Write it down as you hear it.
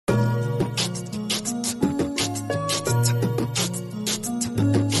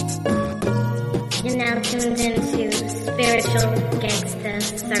tuned into Spiritual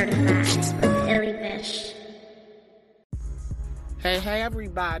Gangsta Certified with Illy Bish. Hey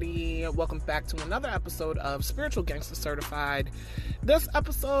everybody, welcome back to another episode of Spiritual Gangsta Certified. This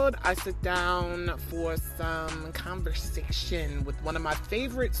episode, I sit down for some conversation with one of my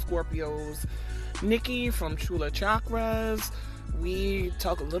favorite Scorpios, Nikki from Chula Chakras. We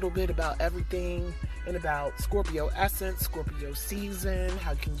talk a little bit about everything and about Scorpio essence, Scorpio season,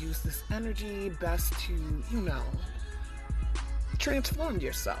 how you can use this energy best to, transform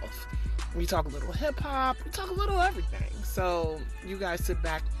yourself. We talk a little hip-hop, we talk a little everything. So you guys sit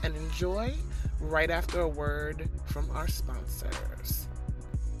back and enjoy right after a word from our sponsors.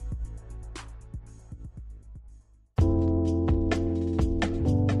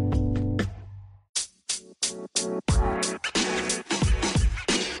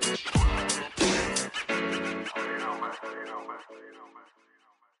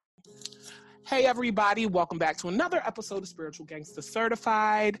 Hey everybody, welcome back to another episode of Spiritual Gangsta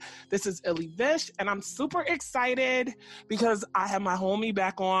Certified. This is Illy Bish, and I'm super excited because I have my homie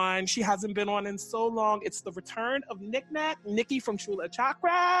back on. She hasn't been on in so long. It's the return of Nikki from Chula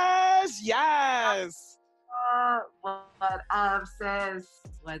Chakras. Yes. What up, sis?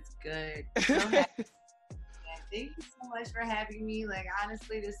 What's good? Thank you so much for having me. Like,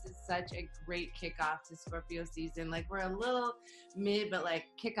 honestly, this is such a great kickoff to Scorpio season. Like, we're a little mid, but like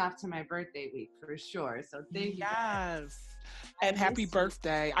kickoff to my birthday week for sure. So thank you. Yes. And happy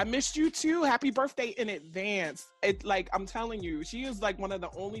birthday. I missed you too. Happy birthday in advance. I'm telling you, she is like one of the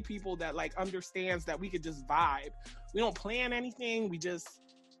only people that like understands that we could just vibe. We don't plan anything. We just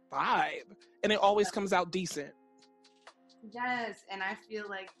vibe. And it always comes out decent. Yes, and I feel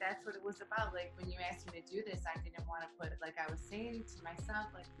like that's what it was about. Like, when you asked me to do this, I didn't want to put, like I was saying to myself,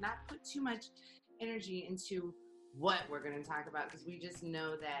 like, not put too much energy into what we're going to talk about, because we just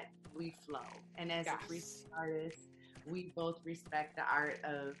know that we flow. And as a freestyle artist, we both respect the art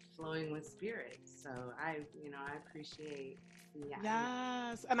of flowing with spirit. So I appreciate.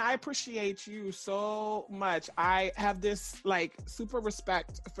 Yes, and I appreciate you so much. I have this like super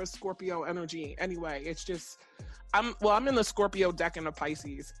respect for Scorpio energy. Anyway, it's just I'm in the Scorpio deck in the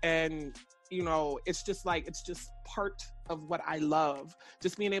Pisces, and it's just part of what I love.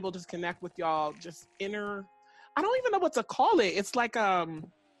 Just being able to connect with y'all, just inner. I don't even know what to call it. It's like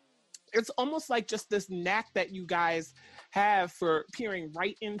it's almost like just this knack that you guys have for peering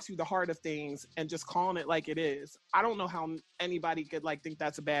right into the heart of things and just calling it like it is. I don't know how anybody could like think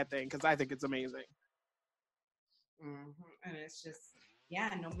that's a bad thing, because I think it's amazing. Mm-hmm. And it's just,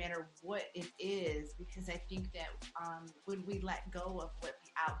 no matter what it is, because I think that when we let go of what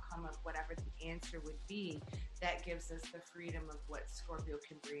the outcome of whatever the answer would be, that gives us the freedom of what Scorpio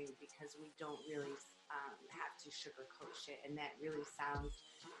can bring, because we don't really have to sugarcoat shit. And that really sounds,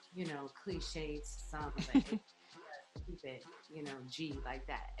 cliche to some, but keep it, G like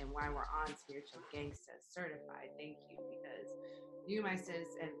that. And why we're on Spiritual Gangsta Certified, thank you, because you, my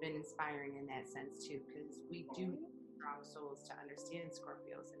sis, have been inspiring in that sense too, because we do strong souls to understand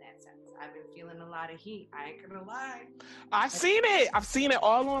Scorpios in that sense. I've been feeling a lot of heat. I ain't gonna lie. I've seen it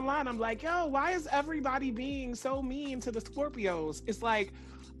all online. I'm like, yo, why is everybody being so mean to the Scorpios? It's like,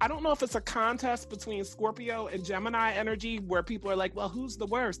 I don't know if it's a contest between Scorpio and Gemini energy where people are like, well, who's the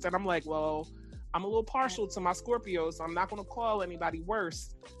worst? And I'm like, well, I'm a little partial to my Scorpio, so I'm not going to call anybody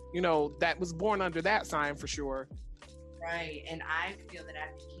worse, that was born under that sign for sure. Right. And I feel that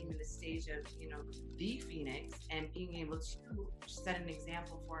I became in the stage of, the Phoenix, and being able to set an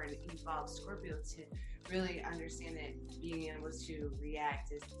example for an evolved Scorpio to really understand that being able to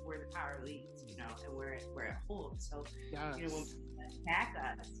react is where the power leads, and where it holds. So, when people attack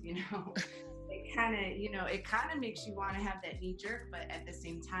us, it kind of makes you want to have that knee jerk, but at the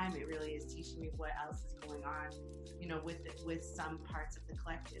same time, it really is teaching me what else is going on, with some parts of the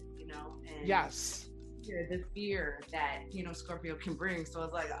collective, and yes. The fear that Scorpio can bring. So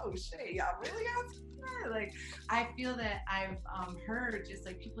it's like, oh shit, y'all really have fear? Like, I feel that I've heard just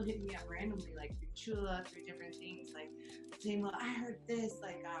like people hitting me up randomly, like through Chula, through different things, like saying, well, I heard this,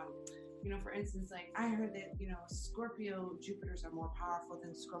 like for instance, like I heard that Scorpio Jupiters are more powerful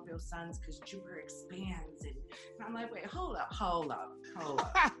than Scorpio suns because Jupiter expands, and I'm like, wait, hold up.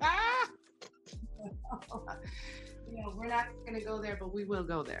 We're not going to go there, but we will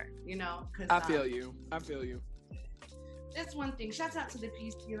go there, because I feel you. That's one thing. Shouts out to the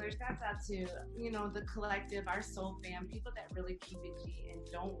Peace Healers. Shouts out to, the collective, our soul fam, people that really keep it G and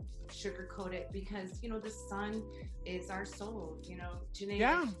don't sugarcoat it, because, the sun is our soul, Janae.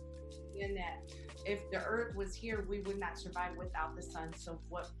 Yeah. In that if the earth was here, we would not survive without the sun. So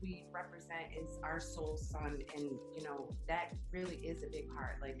what we represent is our soul sun. And, you know, that really is a big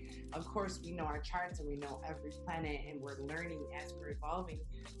part. Like, of course, we know our charts and we know every planet and we're learning as we're evolving.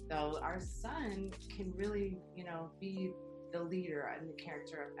 Though our sun can really, you know, be the leader and the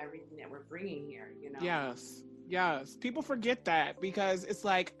character of everything that we're bringing here, you know? Yes. People forget that because it's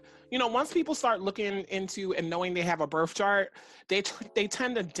like, you know, once people start looking into and knowing they have a birth chart, they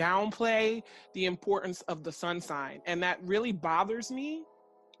tend to downplay the importance of the sun sign. And that really bothers me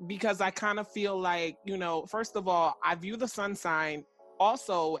because I kind of feel like, you know, first of all, I view the sun sign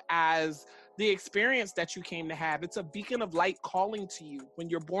also as the experience that you came to have. It's a beacon of light calling to you when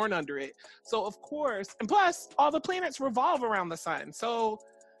you're born under it. So of course, and plus all the planets revolve around the sun. So,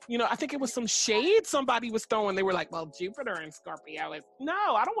 you know, I think it was some shade somebody was throwing. They were like, well, Jupiter and Scorpio is, no,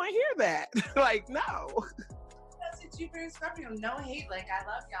 I don't want to hear that. Like, no. That's a Jupiter and Scorpio. No hate. Like, I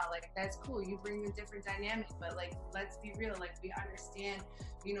love y'all. Like, that's cool. You bring a different dynamic. But, like, let's be real. Like, we understand,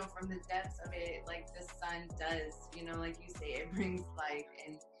 you know, from the depths of it, like, the sun does, you know, like you say, it brings life.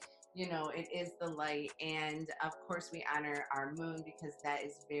 And, you know, it is the light. And of course we honor our moon because that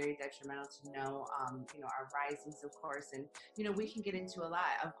is very detrimental to know, you know, our risings, of course. And, you know, we can get into a lot.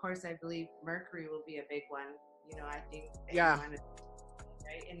 Of course, I believe Mercury will be a big one. You know, I think. Yeah.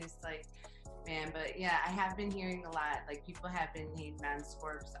 Right. And it's like, man, but yeah, I have been hearing a lot. Like, people have been hating on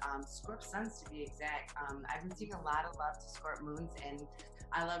Scorps, Scorp suns to be exact. I've been seeing a lot of love to Scorp moons, and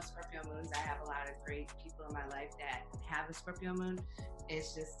I love Scorpio moons. I have a lot of great people in my life that have a Scorpio moon.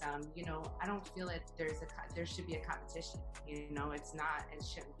 It's just, you know, I don't feel like there should be a competition. You know, it's not, it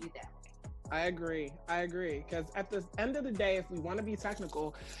shouldn't be that way. I agree. Because at the end of the day, if we want to be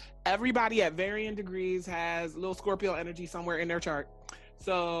technical, everybody at varying degrees has a little Scorpio energy somewhere in their chart.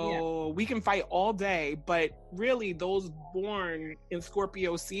 So we can fight all day, but really those born in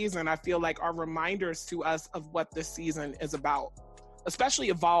Scorpio season, I feel like are reminders to us of what this season is about, especially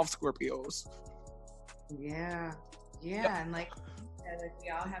evolved Scorpios. Yeah. And like we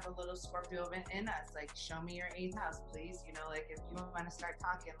all have a little Scorpio in us. Like, show me your 8th house, please. You know, like, if you want to start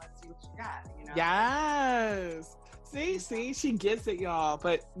talking, let's see what you got, you know? Yes. See, she gets it, y'all.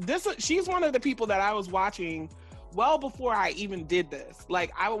 But she's one of the people that I was watching well before I even did this.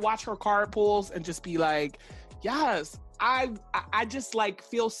 Like, I would watch her card pulls and just be like, yes, I just like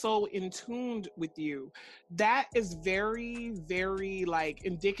feel so in tuned with you. That is very, very like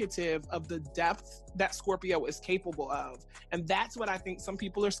indicative of the depth that Scorpio is capable of. And that's what I think some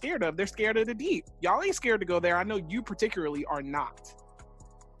people are scared of. They're scared of the deep. Y'all ain't scared to go there. I know you particularly are not.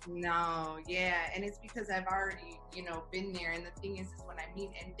 No, yeah. And it's because I've already, you know, been there. And the thing is when I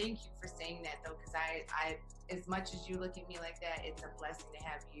meet, and thank you for saying that though, because I as much as you look at me like that, it's a blessing to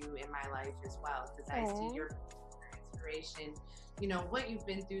have you in my life as well. Because I see your inspiration, you know, what you've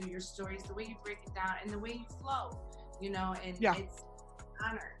been through, your stories, the way you break it down, and the way you flow, you know, and it's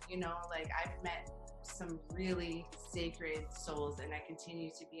honor, you know, like I've met some really sacred souls, and I continue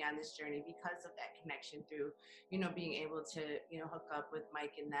to be on this journey because of that connection through, you know, being able to, you know, hook up with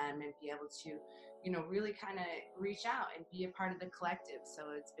Mike and them and be able to, you know, really kind of reach out and be a part of the collective. So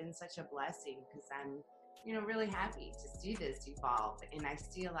it's been such a blessing because I'm, you know, really happy to see this evolve. And I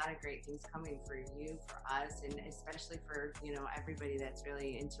see a lot of great things coming for you, for us, and especially for, you know, everybody that's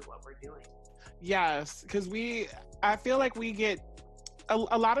really into what we're doing. Yes, because I feel like we get,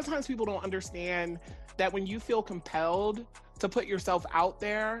 a lot of times people don't understand that when you feel compelled to put yourself out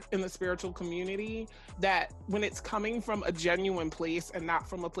there in the spiritual community, that when it's coming from a genuine place and not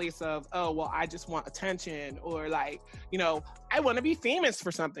from a place of, oh, well, I just want attention, or like, you know, I want to be famous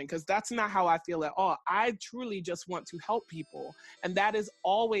for something, because that's not how I feel at all. I truly just want to help people. And that is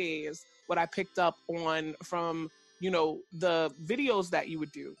always what I picked up on from, you know, the videos that you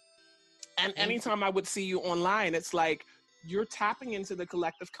would do. And anytime I would see you online, it's like, you're tapping into the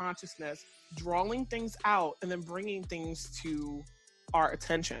collective consciousness, drawing things out, and then bringing things to our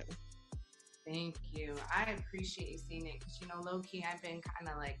attention. Thank you. I appreciate you seeing it because, you know, low-key, I've been kind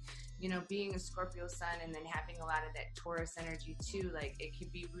of like, you know, being a Scorpio sun and then having a lot of that Taurus energy too, like it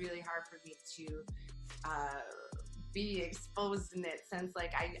could be really hard for me to be exposed in that sense.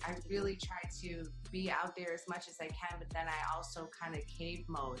 Like I really try to be out there as much as I can, but then I also kind of cave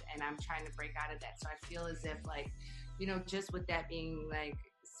mode and I'm trying to break out of that. So I feel as if like, you know, just with that being like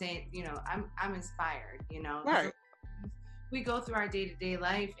saying, you know, I'm inspired, you know, right. We go through our day-to-day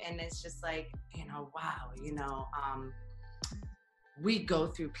life and it's just like, you know, wow, you know, we go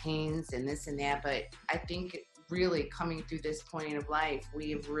through pains and this and that, but I think really coming through this point of life,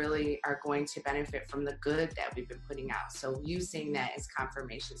 we really are going to benefit from the good that we've been putting out. So you saying that is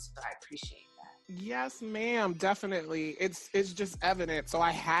confirmation. So I appreciate that. Yes, ma'am, definitely. It's just evident. So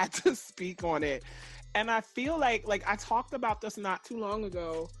I had to speak on it. And I feel like I talked about this not too long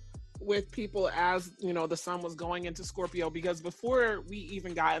ago with people as, the sun was going into Scorpio, because before we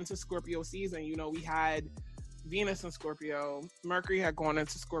even got into Scorpio season, we had Venus in Scorpio, Mercury had gone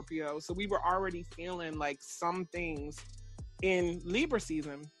into Scorpio. So we were already feeling like some things in Libra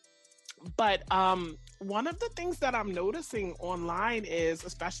season. But one of the things that I'm noticing online is,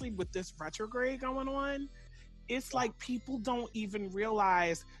 especially with this retrograde going on, it's like people don't even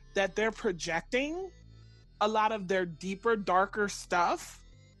realize that they're projecting a lot of their deeper, darker stuff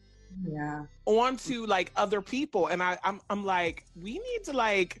Yeah. onto like other people. And I'm like, we need to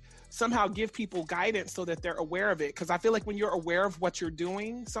like somehow give people guidance so that they're aware of it. Because I feel like when you're aware of what you're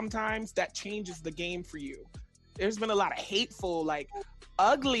doing, sometimes that changes the game for you. There's been a lot of hateful, like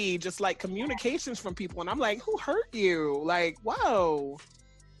ugly, just like communications from people. And I'm like, who hurt you? Like, whoa.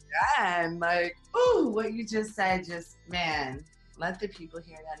 And like, ooh, what you just said, just man, let the people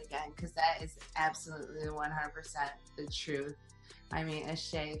hear that again, because that is absolutely 100% the truth. I mean,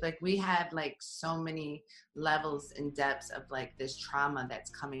 Ashay, like we have like so many levels and depths of like this trauma that's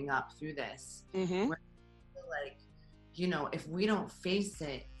coming up through this. Mm-hmm. Where I feel like, if we don't face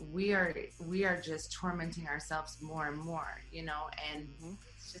it, we are just tormenting ourselves more and more, and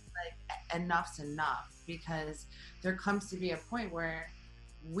it's just like enough's enough, because there comes to be a point where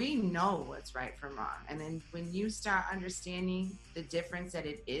we know what's right from wrong. And then when you start understanding the difference that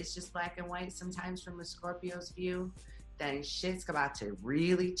it is just black and white sometimes from a Scorpio's view, then shit's about to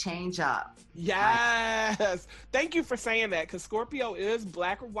really change up. Yes. Thank you for saying that, because Scorpio is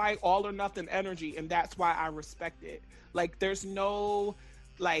black or white, all or nothing energy. And that's why I respect it. Like, there's no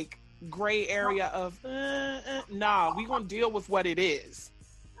like gray area of, nah, we gonna deal with what it is.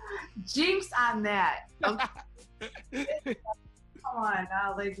 Jinx on that. Okay. Come on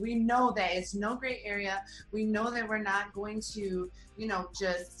now, like we know that it's no gray area. We know that we're not going to,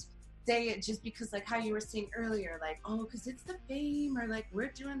 just say it just because, like how you were saying earlier, like, oh, because it's the fame, or like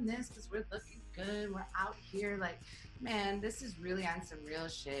we're doing this because we're looking good, we're out here. Like, man, this is really on some real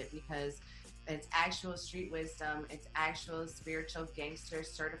shit, because it's actual street wisdom, it's actual spiritual gangster,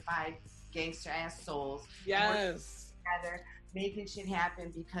 certified gangster ass souls. Yes. Together, making shit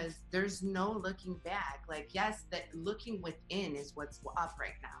happen, because there's no looking back. Like, yes, that looking within is what's up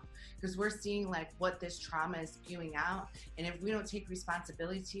right now, because we're seeing like what this trauma is spewing out, and if we don't take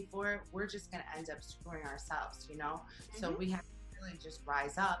responsibility for it, we're just going to end up screwing ourselves, So we have to really just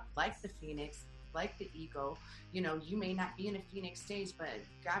rise up like the phoenix, like the eagle. You may not be in a phoenix stage, but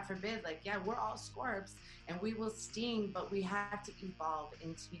God forbid, like, yeah, we're all scorps and we will sting, but we have to evolve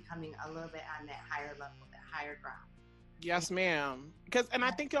into becoming a little bit on that higher level, that higher ground. Yes, ma'am. And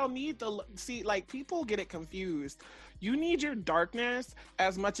I think y'all need to see, like, people get it confused. You need your darkness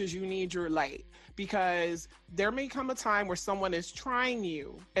as much as you need your light, because there may come a time where someone is trying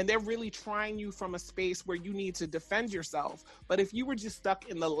you, and they're really trying you from a space where you need to defend yourself. But if you were just stuck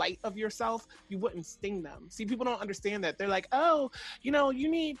in the light of yourself, you wouldn't sting them. See, people don't understand that. They're like, oh, you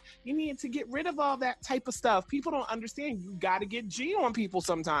need to get rid of all that type of stuff. People don't understand. You got to get G on people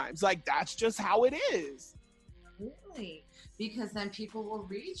sometimes. Like, that's just how it is. Really? Because then people will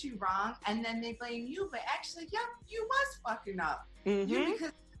read you wrong, and then they blame you, but actually, yep, you was fucking up. Mm-hmm. You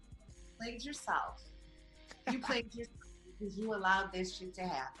because you played yourself. You played yourself because you allowed this shit to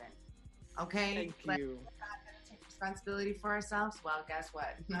happen. Okay? Thank you. We're not going to take responsibility for ourselves. Well, guess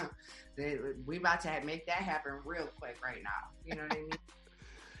what? We about to make that happen real quick right now. You know what I mean?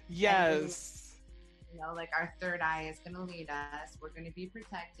 Yes. And, like our third eye is going to lead us. We're going to be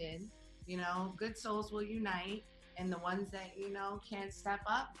protected. Good souls will unite, and the ones that, can't step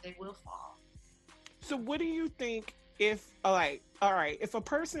up, they will fall. So what do you think if a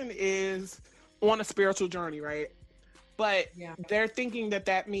person is on a spiritual journey, right? But they're thinking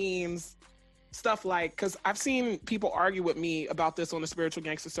that means stuff like, because I've seen people argue with me about this on the Spiritual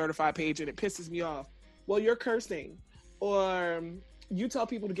Gangster Certified page, and it pisses me off. Well, you're cursing, or you tell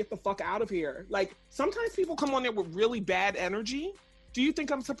people to get the fuck out of here. Like, sometimes people come on there with really bad energy. Do you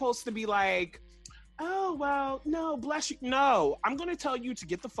think I'm supposed to be like, oh, well, no, bless you? No, I'm going to tell you to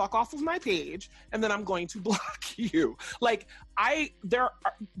get the fuck off of my page, and then I'm going to block you. Like,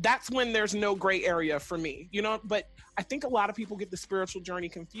 that's when there's no gray area for me, but I think a lot of people get the spiritual journey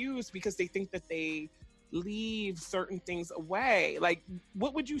confused because they think that they leave certain things away. Like,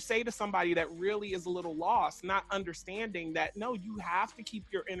 what would you say to somebody that really is a little lost, not understanding that, no, you have to keep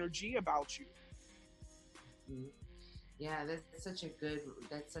your energy about you? Mm-hmm. Yeah, that's such a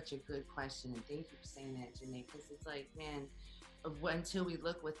good question, and thank you for saying that, Janae, because it's like, man, until we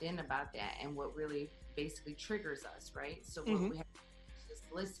look within about that and what really basically triggers us, right? So what we have to just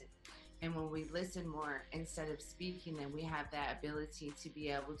listen, And when we listen more instead of speaking, then we have that ability to be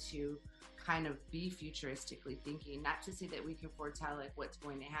able to kind of be futuristically thinking. Not to say that we can foretell like what's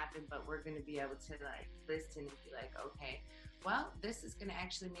going to happen, but we're going to be able to like listen and be like, okay, well, this is going to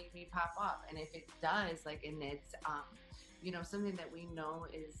actually make me pop off. And if it does, like, and it's, you know, something that we know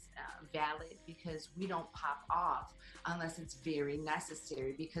is valid, because we don't pop off unless it's very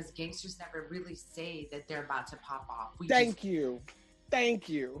necessary, because gangsters never really say that they're about to pop off. Thank you.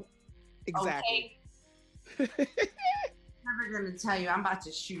 Exactly. Okay? Never gonna tell you I'm about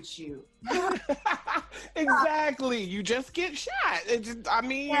to shoot you. Exactly. You just get shot. It just, I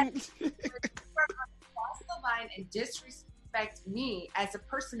mean, cross the line and disrespect me as a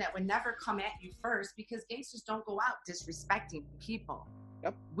person that would never come at you first, because gangsters don't go out disrespecting people.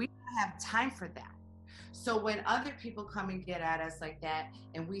 Yep. We don't have time for that. So when other people come and get at us like that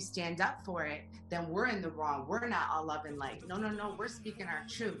and we stand up for it, then we're in the wrong. We're not all love and light. No. We're speaking our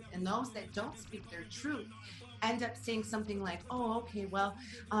truth. And those that don't speak their truth end up saying something like, oh, okay, well,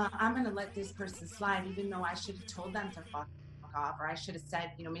 I'm going to let this person slide, even though I should have told them to fuck off. Or I should have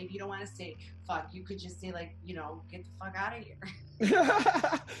said, you know, maybe you don't want to say fuck. You could just say, like, you know, get the fuck out of here.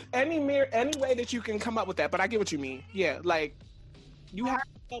 Any way that you can come up with that. But I get what you mean. Yeah, like, you have to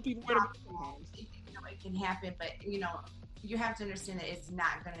tell people where to go. It can happen, but you know, you have to understand that it's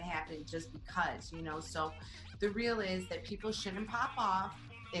not going to happen just because, you know. So the real is that people shouldn't pop off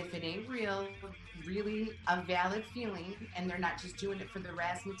if it ain't really a valid feeling, and they're not just doing it for the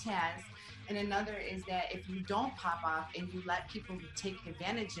razzmatazz. And another is that if you don't pop off and you let people take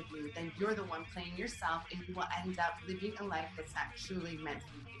advantage of you, then you're the one playing yourself, and you will end up living a life that's not truly meant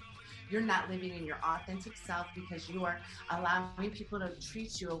for you. You're not living in your authentic self, because you are allowing people to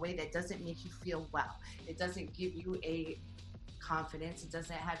treat you a way that doesn't make you feel well. It doesn't give you a confidence. It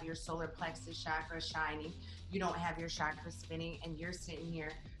doesn't have your solar plexus chakra shining. You don't have your chakra spinning, and you're sitting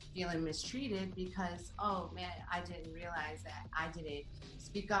here feeling mistreated because, oh man, I didn't realize that I didn't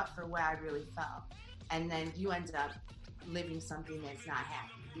speak up for what I really felt. And then you end up living something that's not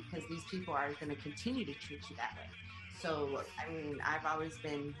happy, because these people are going to continue to treat you that way. So, I mean, I've always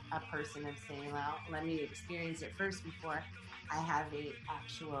been a person of saying, well, let me experience it first before I have a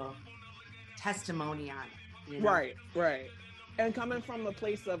actual testimony on it. You know? Right. And coming from a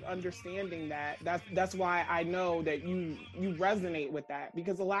place of understanding that's why I know that you resonate with that,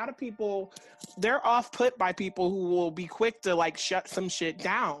 because a lot of people, they're off put by people who will be quick to like shut some shit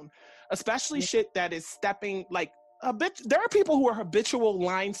down, especially shit that is stepping like a bit. There are people who are habitual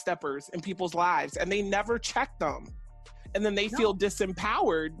line steppers in people's lives, and they never check them. And then they feel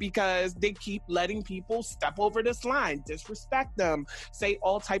disempowered because they keep letting people step over this line, disrespect them, say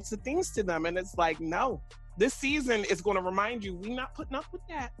all types of things to them. And it's like, no, this season is going to remind you, we're not putting up with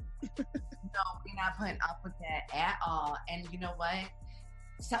that. No, we're not putting up with that at all. And you know what?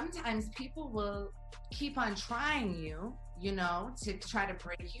 Sometimes people will keep on trying you, you know, to try to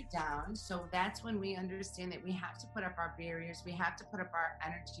break you down. So that's when we understand that we have to put up our barriers. We have to put up our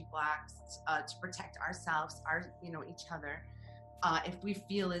energy blocks to protect ourselves, each other. If we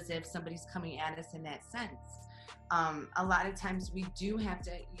feel as if somebody's coming at us in that sense. A lot of times we do have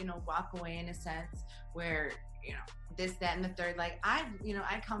to, walk away in a sense where, this, that, and the third. Like I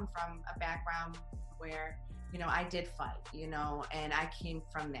come from a background where, I did fight, and I came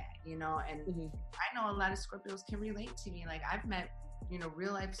from that, and I know a lot of Scorpios can relate to me. Like I've met,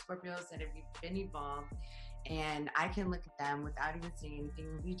 real life Scorpios that have been evolved, and I can look at them without even saying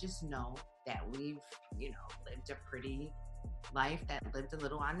anything. We just know that we've, lived a pretty life that lived a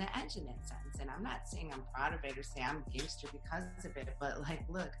little on the edge in that sense. And I'm not saying I'm proud of it or say I'm gangster because of it, but like,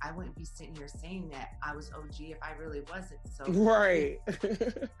 look, I wouldn't be sitting here saying that I was OG if I really wasn't. So right.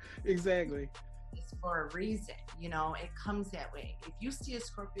 Exactly. It's for a reason, it comes that way. If you see a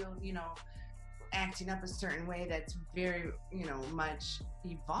Scorpio, acting up a certain way that's very, much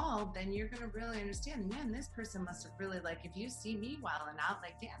evolved, then you're going to really understand, man, this person must have really, like, if you see me wilding out,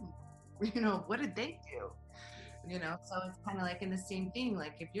 like, damn, what did they do? So it's kind of like in the same thing.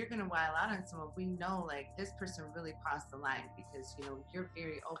 Like if you're going to wild out on someone, we know like this person really crossed the line because, you're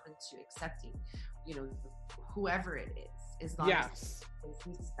very open to accepting, whoever it is, as long as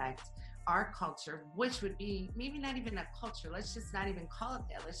we respect our culture, which would be maybe not even a culture. Let's just not even call it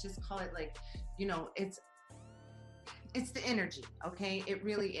that. Let's just call it like, it's the energy. Okay. It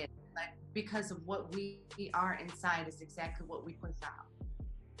really is, like, because of what we are inside is exactly what we put out,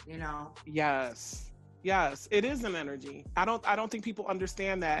 Yes, it is an energy. I don't think people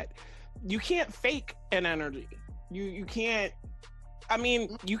understand that you can't fake an energy. You can't. I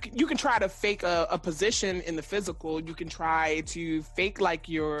mean, you can try to fake a position in the physical. You can try to fake like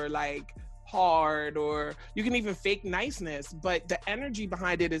you're like hard, or you can even fake niceness, but the energy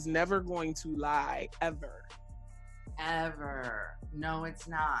behind it is never going to lie, ever. Ever. No, it's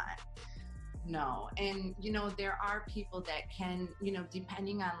not. No. And, you know, there are people that can, you know,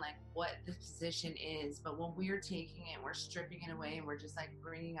 depending on like what the position is, but when we're taking it, we're stripping it away and we're just like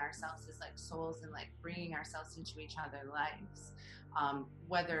bringing ourselves as like souls and like bringing ourselves into each other's lives.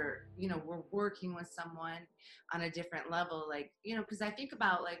 Whether, you know, we're working with someone on a different level, like, you know, because I think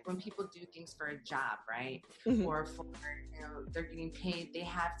about like when people do things for a job, right? Mhm. Or for, you know, they're getting paid, they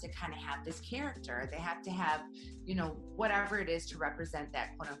have to kind of have this character. They have to have, you know, whatever it is to represent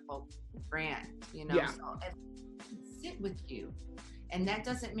that quote unquote brand, you know? Yeah. So if it sit with you and that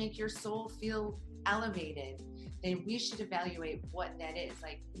doesn't make your soul feel elevated, then we should evaluate what that is,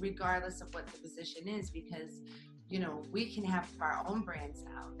 like regardless of what the position is, because you know, we can have our own brands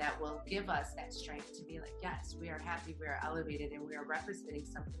now that will give us that strength to be like, yes, we are happy, we are elevated, and we are representing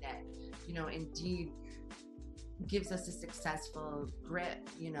something that, you know, indeed gives us a successful grip,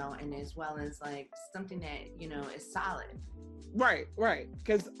 you know, and as well as like something that, you know, is solid. Right.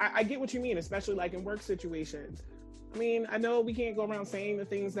 Because I get what you mean, especially like in work situations. I mean, I know we can't go around saying the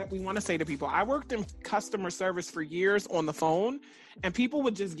things that we want to say to people. I worked in customer service for years on the phone, and people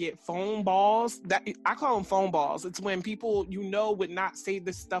would just get phone balls. That I call them phone balls. It's when people, you know, would not say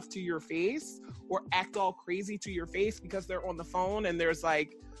this stuff to your face or act all crazy to your face because they're on the phone, and there's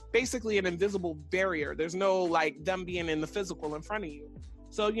like basically an invisible barrier. There's no like them being in the physical in front of you.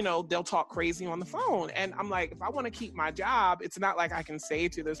 So, you know, they'll talk crazy on the phone. And I'm like, if I want to keep my job, it's not like I can say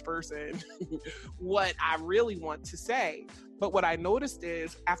to this person what I really want to say. But what I noticed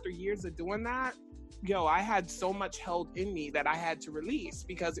is after years of doing that, I had so much held in me that I had to release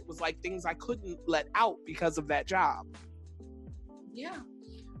because it was like things I couldn't let out because of that job. Yeah.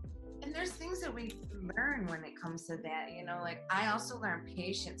 And there's things that we learn when it comes to that, you know, like I also learned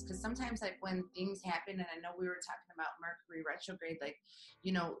patience because sometimes like when things happen, and I know we were talking about Mercury retrograde, like,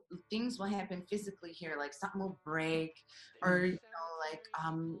 you know, things will happen physically here, like something will break or, you know, like,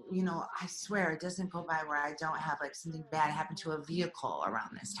 you know, I swear it doesn't go by where I don't have like something bad happen to a vehicle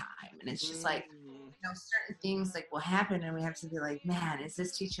around this time. And it's just like, you know, certain things like will happen and we have to be like, man, is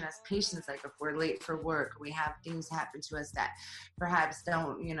this teaching us patience? Like if we're late for work, we have things happen to us that perhaps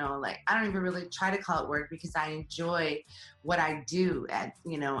don't, you know, like I don't even really try to call it work because I enjoy what I do at,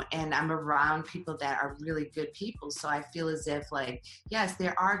 you know, and I'm around people that are really good people. So I feel as if like, yes,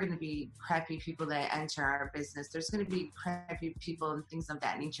 there are going to be crappy people that enter our business. There's going to be crappy people and things of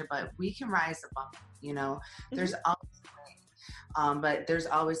that nature, but we can rise above, you know, there's always but there's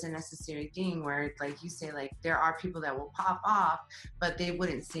always a necessary thing where, like you say, like there are people that will pop off, but they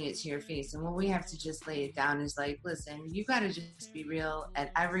wouldn't say it to your face. And what we have to just lay it down is like, listen, you got to just be real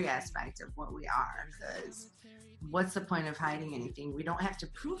at every aspect of what we are, because what's the point of hiding anything? We don't have to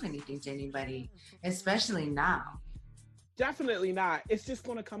prove anything to anybody, especially now. Definitely not. It's just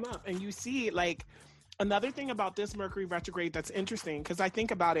going to come up. And you see, like, another thing about this Mercury retrograde that's interesting, because I think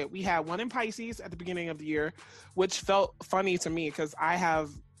about it, we had one in Pisces at the beginning of the year, which felt funny to me because I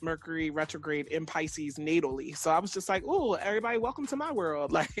have Mercury retrograde in Pisces natally. So I was just like, oh, everybody, welcome to my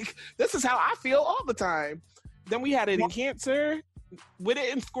world. Like, this is how I feel all the time. Then we had it in Cancer. With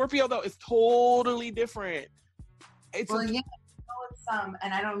it in Scorpio, though, it's totally different. It's well, yeah.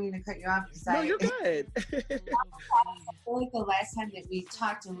 And I don't mean to cut you off. No, you're good. I feel like the last time that we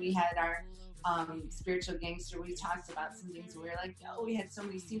talked and we had our spiritual gangster, we talked about some things where we were like, oh, we had so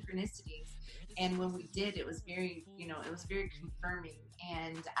many synchronicities, and when we did, it was very, you know, it was very confirming.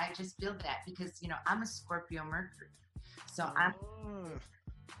 And I just feel that because, you know, I'm a Scorpio Mercury, so I'm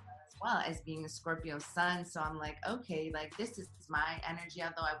as well as being a Scorpio sun, so I'm like, okay, like this is my energy,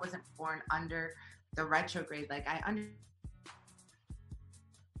 although I wasn't born under the retrograde, like I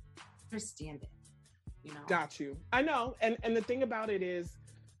understand it, you know. Got you. I know. And the thing about it is,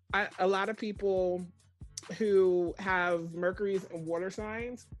 a lot of people who have Mercury's and water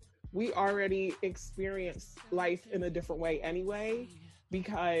signs, we already experience life in a different way anyway,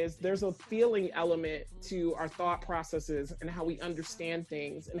 because there's a feeling element to our thought processes and how we understand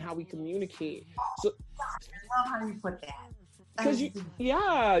things and how we communicate. So I love how you put that. Because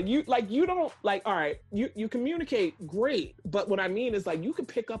you don't like, all right, you communicate great, but what I mean is like you can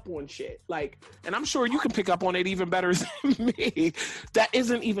pick up on shit, like, and I'm sure you can pick up on it even better than me. That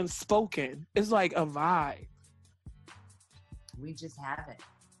isn't even spoken. It's like a vibe. We just have it,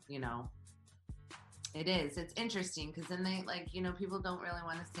 you know. It is. It's interesting because then they like, you know, people don't really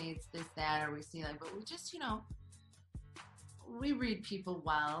want to say it's this, that, or we see like, but we just, you know, we read people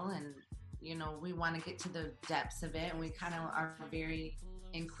well, and you know, we want to get to the depths of it, and we kind of are very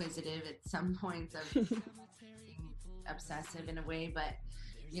inquisitive at some points of being obsessive in a way, but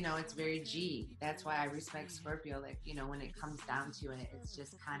you know, it's very G. That's why I respect Scorpio. Like, you know, when it comes down to it, it's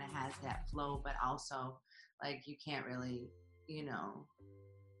just kind of has that flow, but also like you can't really, you know,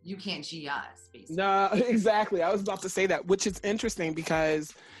 you can't G us, basically. No, exactly. I was about to say that, which is interesting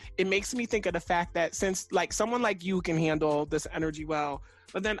because it makes me think of the fact that since like someone like you can handle this energy well,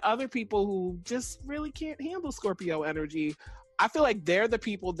 but then other people who just really can't handle Scorpio energy, I feel like they're the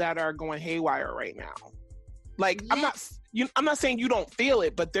people that are going haywire right now. Like Yeah. I'm not saying you don't feel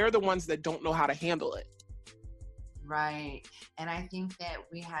it, but they're the ones that don't know how to handle it. Right. And I think that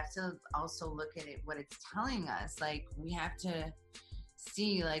we have to also look at it, what it's telling us. Like, we have to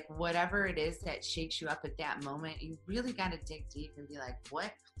see, like, whatever it is that shakes you up at that moment, you really got to dig deep and be like,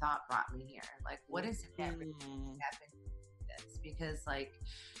 what thought brought me here? Like, what is it that really happened to this? Because, like,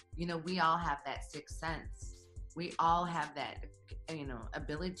 you know, we all have that sixth sense. We all have that, you know,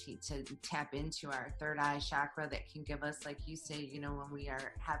 ability to tap into our third eye chakra that can give us, like you say, you know, when we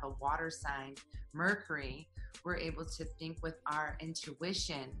have a water sign, Mercury, we're able to think with our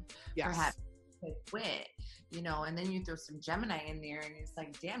intuition, perhaps with wit, you know, and then you throw some Gemini in there and it's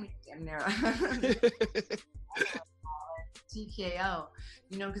like, damn near TKO,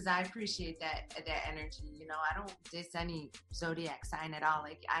 you know, because I appreciate that energy. You know, I don't diss any zodiac sign at all.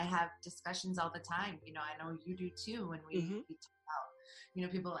 Like, I have discussions all the time. You know, I know you do too. When we talk about, you know,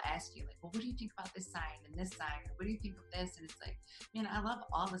 people ask you like, well, what do you think about this sign and this sign? Or what do you think of this? And it's like, man, I love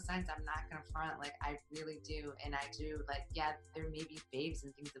all the signs. I'm not gonna front. Like, I really do, and I do. Like, yeah, there may be faves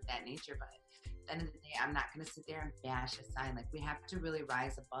and things of that nature, but at the end of the day, I'm not going to sit there and bash a sign. Like, we have to really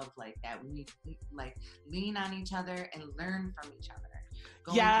rise above like that. We like lean on each other and learn from each other.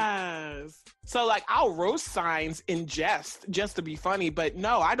 Yes. So like I'll roast signs in jest just to be funny, but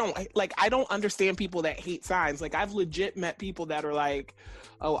no, I don't understand people that hate signs. Like, I've legit met people that are like,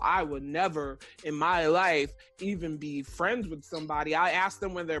 oh, I would never in my life even be friends with somebody. I ask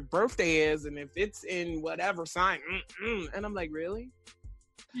them when their birthday is and if it's in whatever sign. And I'm like, really?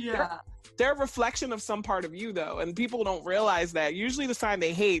 Yeah. They're a reflection of some part of you, though, and people don't realize that. Usually the sign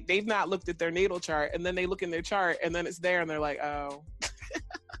they hate, they've not looked at their natal chart, and then they look in their chart, and then it's there, and they're like, oh. Yeah,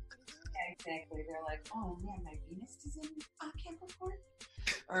 exactly. They're like, oh, man, my Venus is in Capricorn?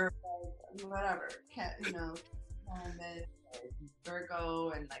 Or whatever. You know,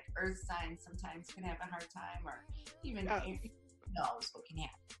 Virgo and, like, Earth signs sometimes can have a hard time, or even who knows what can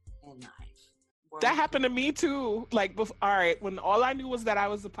happen in life. That happened to me too. Like, all right, when all I knew was that I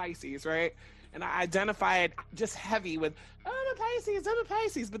was a Pisces, right? And I identified just heavy with, oh, I'm a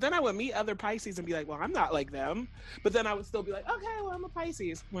Pisces. But then I would meet other Pisces and be like, well, I'm not like them. But then I would still be like, okay, well, I'm a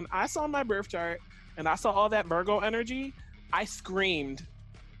Pisces. When I saw my birth chart and I saw all that Virgo energy, I screamed.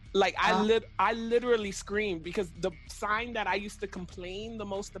 Like, I literally screamed because the sign that I used to complain the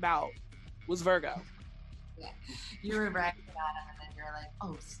most about was Virgo. Yeah, you were bragging about him, and then you're like,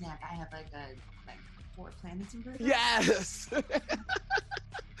 oh, snap, I have like 4 planets in Virgo. Yes.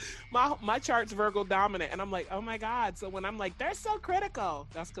 my chart's Virgo dominant, and I'm like, oh my God. So when I'm like, they're so critical,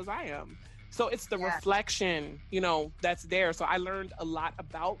 that's because I am. So it's the reflection, you know, that's there. So I learned a lot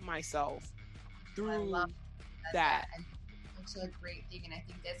about myself through that. And it's a great thing, and I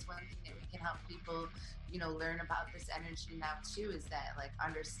think that's one thing that we can help people, you know, learn about this energy now too, is that, like,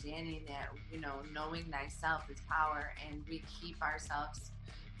 understanding that, you know, knowing thyself is power, and we keep ourselves,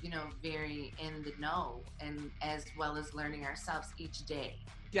 you know, very in the know, and as well as learning ourselves each day.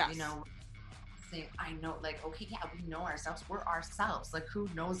 Yeah. You know, saying, I know, like, okay, yeah, we know ourselves. We're ourselves. Like, who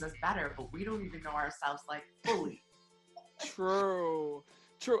knows us better? But we don't even know ourselves, like, fully. True.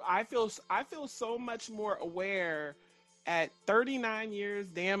 I feel so much more aware at 39 years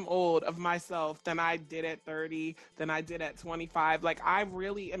damn old of myself than I did at 30, than I did at 25. Like, I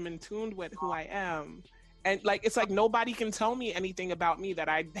really am in tune with who I am. And like, it's like nobody can tell me anything about me that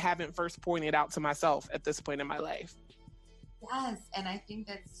I haven't first pointed out to myself at this point in my life. Yes, and I think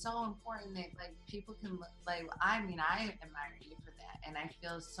that's so important that, like, people can, like, I mean, I admire you for that, and I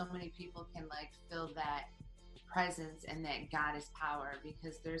feel so many people can, like, feel that presence and that goddess power,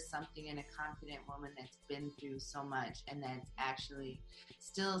 because there's something in a confident woman that's been through so much and that's actually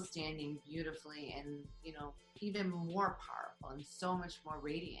still standing beautifully and, you know, even more powerful and so much more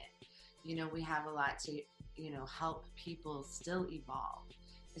radiant. You know, we have a lot to, you know, help people still evolve,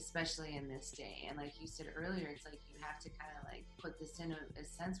 especially in this day. And like you said earlier, it's like you have to kind of like put this in a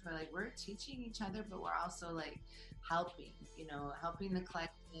sense where, like, we're teaching each other, but we're also like helping, you know, helping the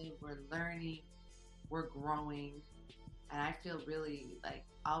collective. We're learning, we're growing. And I feel really, like,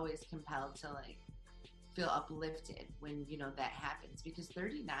 always compelled to, like, feel uplifted when, you know, that happens, because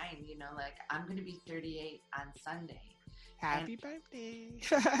 39, you know, like, I'm going to be 38 on Sunday. Happy birthday.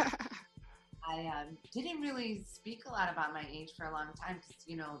 I didn't really speak a lot about my age for a long time because,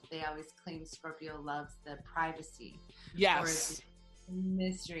 they always claim Scorpio loves the privacy or the Yes.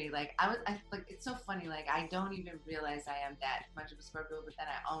 mystery. Like like, it's so funny. Like, I don't even realize I am that much of a Scorpio, but then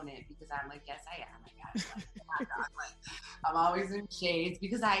I own it because I'm like, yes, I am. I got it. Like, oh my God, like, I'm always in shades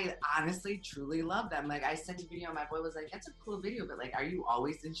because I honestly, truly love them. Like, I sent a video, my boy was like, that's a cool video, but like, are you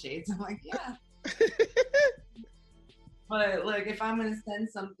always in shades? I'm like, yeah. But like, if I'm gonna send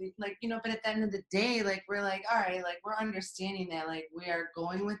something, like, but at the end of the day, like, we're like, all right, like, we're understanding that, like, we are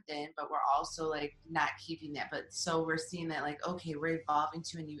going within, but we're also like not keeping that. But so we're seeing that, like, okay, we're evolving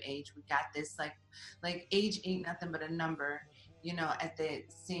to a new age. We got this, like age ain't nothing but a number. At the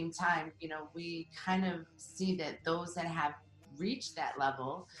same time, we kind of see that those that have reached that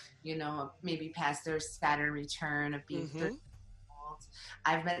level, maybe past their Saturn return of being 30 old.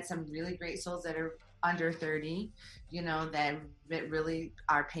 I've met some really great souls that are under 30, that really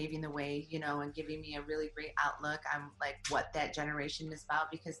are paving the way, and giving me a really great outlook on like what that generation is about,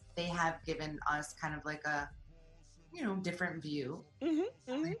 because they have given us kind of like a, different view.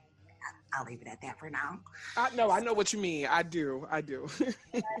 I'll leave it at that for now. I know what you mean. I do.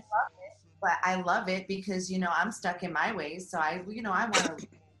 But I love it because, I'm stuck in my ways. So I want to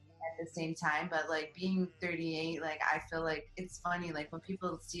at the same time, but like being 38, like I feel like it's funny, like when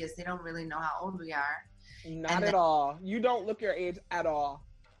people see us, they don't really know how old we are. Not at all. You don't look your age at all.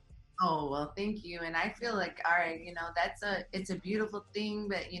 Oh, well, thank you. And I feel like, all right, it's a beautiful thing,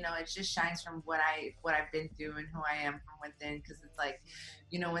 but it just shines from what I've been through and who I am from within. Cause it's like,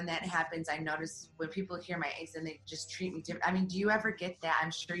 when that happens, I notice when people hear my age and they just treat me different. I mean, do you ever get that?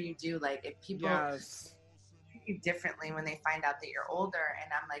 I'm sure you do. Like if people treat you differently when they find out that you're older,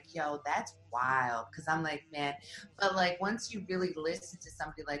 and I'm like, yo, that's wild. Cause I'm like, man, but like once you really listen to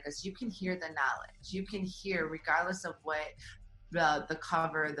somebody like us, you can hear the knowledge. You can hear, regardless of what the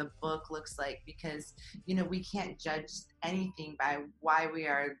cover, the book looks like, because we can't judge anything by why we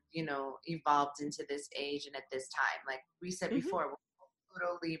are evolved into this age and at this time. Like we said before,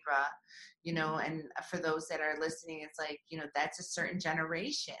 Pluto Libra, and for those that are listening, it's like that's a certain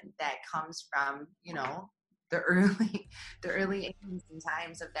generation that comes from the early 80s and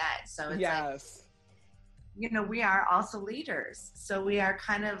times of that. So it's like, we are also leaders, so we are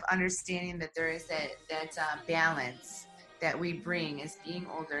kind of understanding that there is that balance that we bring as being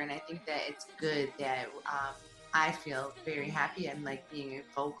older. And I think that it's good that I feel very happy and like being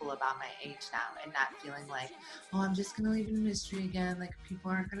vocal about my age now and not feeling like, oh, I'm just going to leave it a mystery again. Like people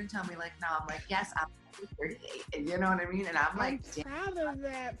aren't going to tell me. Like, no, I'm like, yes, I'm 38. And you know what I mean? And I'm like, proud of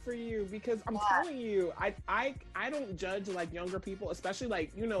that for you, because I'm telling you, I don't judge like younger people, especially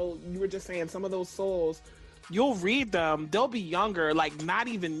like, you were just saying some of those souls, you'll read them, they'll be younger, like not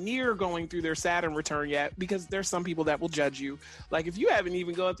even near going through their Saturn return yet, because there's some people that will judge you. Like if you haven't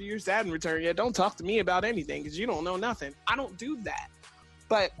even gone through your Saturn return yet, don't talk to me about anything because you don't know nothing. I don't do that.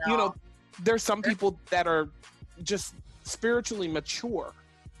 But, there's some people that are just spiritually mature.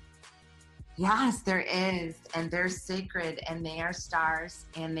 Yes, there is. And they're sacred and they are stars,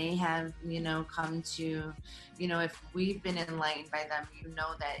 and they have, come to, if we've been enlightened by them,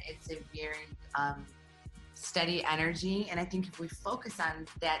 that it's a very, steady energy. And I think if we focus on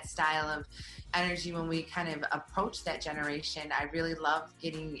that style of energy when we kind of approach that generation, I really love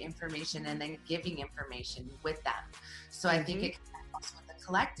getting information and then giving information with them. So I think it comes with the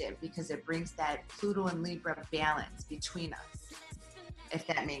collective, because it brings that Pluto and Libra balance between us, if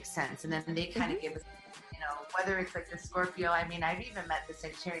that makes sense. And then they kind of give us, whether it's like the Scorpio, I mean, I've even met the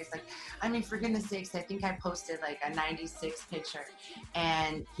Sagittarius, like, I mean, for goodness sakes, I think I posted like a 96 picture,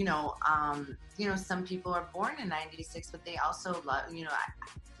 and, some people are born in 96, but they also love,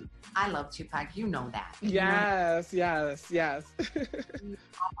 I love Tupac, that. Yes. About,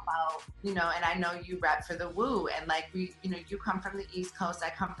 and I know you rep for the woo, and like you come from the East Coast, I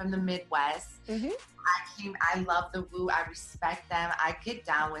come from the Midwest. I love the woo, I respect them, I get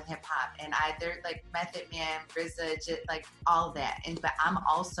down with hip hop, and they're like Method Man, RZA, like all that, but I'm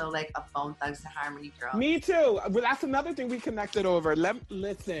also like a Bone Thugs and Harmony girl. Me too. But that's another thing we connected over.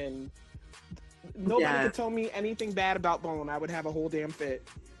 Listen, nobody could tell me anything bad about Bone. I would have a whole damn fit.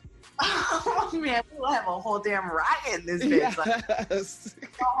 Oh man, we'll have a whole damn riot in this bitch. Like, the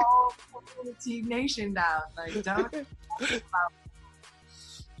whole T Nation down. Like, don't.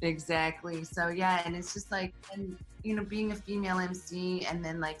 Exactly. So yeah, and it's just like, and being a female MC, and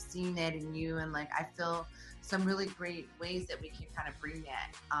then like seeing that in you, and like I feel some really great ways that we can kind of bring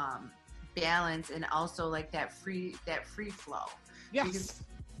that balance, and also like that free flow. Yes. Because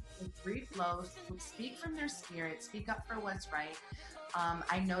free flow, speak from their spirit, speak up for what's right.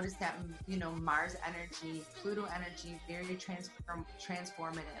 I noticed that, Mars energy, Pluto energy, very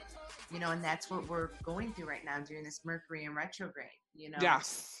transformative. you know, and that's what we're going through right now during this Mercury in retrograde, you know.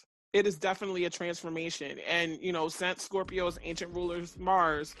 Yes. It is definitely a transformation. And, you know, since Scorpio's ancient rulers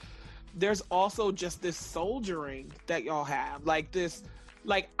Mars, there's also just this soldiering that y'all have. Like this,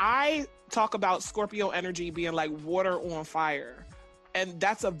 like I talk about Scorpio energy being like water on fire. And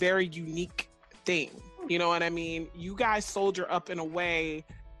that's a very unique thing. You know what I mean? You guys soldier up in a way,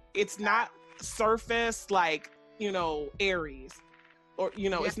 it's not surface like, you know, Aries. Or, you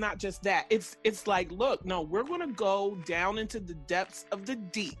know, it's not just that. It's like, look, no, we're gonna go down into the depths of the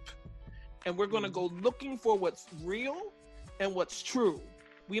deep and we're gonna go looking for what's real and what's true.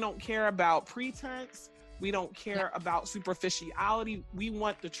 We don't care about pretense. We don't care about superficiality. We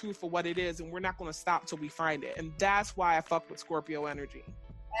want the truth for what it is, and we're not going to stop till we find it. And that's why I fuck with Scorpio energy.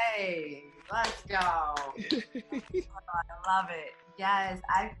 Hey, let's go. I love it. Yes,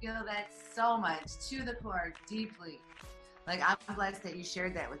 I feel that so much to the core, deeply. Like, I'm blessed that you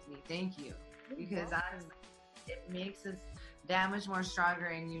shared that with me. Thank you. Because honestly, it makes us that much more stronger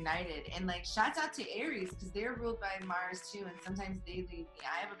and united. And like, shouts out to Aries, because they're ruled by Mars too, and sometimes they leave me.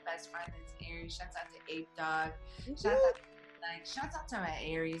 I have a best friend that's Aries. Shouts out to Ape Dog. Shouts out to my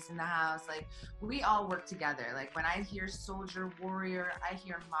Aries in the house. Like, we all work together. Like, when I hear soldier, warrior, I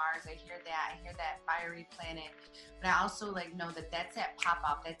hear Mars, I hear that fiery planet. But I also like know that that's that pop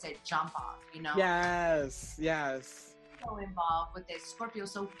off, that's that jump off, you know? Yes. So involved with this Scorpio.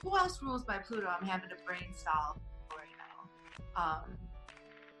 So who else rules by Pluto? I'm having a brain stall right now.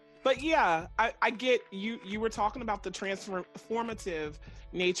 But yeah, I get you. You were talking about the transformative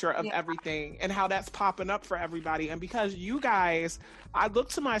nature of everything and how that's popping up for everybody. And because you guys, I look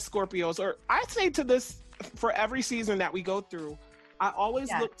to my Scorpios, or I say to this for every season that we go through, I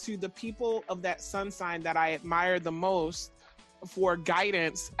always look to the people of that sun sign that I admire the most for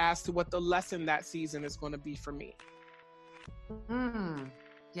guidance as to what the lesson that season is going to be for me.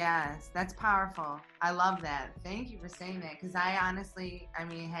 Yes, that's powerful. I love that. Thank you for saying that, because I honestly, I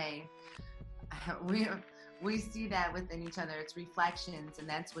mean, hey, we see that within each other. It's reflections, and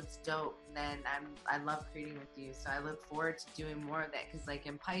that's what's dope. And I love creating with you, so I look forward to doing more of that. Because like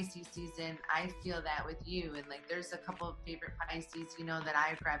in Pisces season, I feel that with you, and like there's a couple of favorite Pisces, you know, that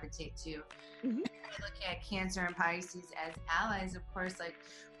I gravitate to. I look at Cancer and Pisces as allies, of course. Like,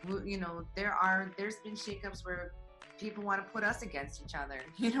 you know, there's been shakeups where people want to put us against each other,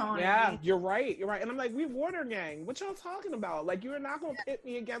 you know what I mean? You're right. And I'm like, we water gang. What y'all talking about? Like, you're not gonna pit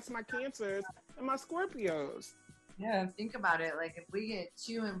me against my Cancers and my Scorpios. Yeah, think about it. Like, if we get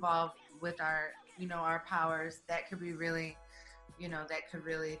too involved with our, you know, our powers, that could be really, you know, that could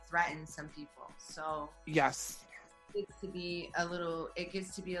really threaten some people. So yes, it gets to be a little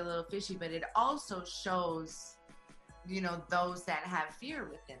fishy, but it also shows, you know, those that have fear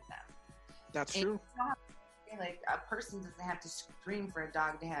within them. That's true. Like, a person doesn't have to scream for a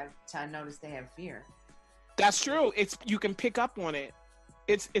dog to notice they have fear. That's true. You can pick up on it.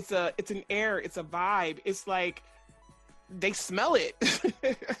 It's an air. It's a vibe. It's like they smell it.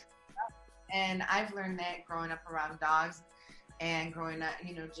 And I've learned that growing up around dogs, and growing up,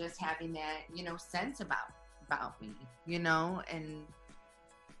 you know, just having that, you know, sense about me, you know, and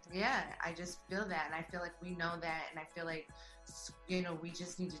yeah, I just feel that, and I feel like we know that, and I feel like, you know, we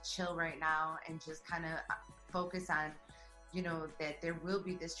just need to chill right now and just kind of focus on, you know, that there will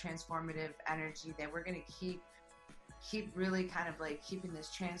be this transformative energy, that we're going to keep really kind of like keeping this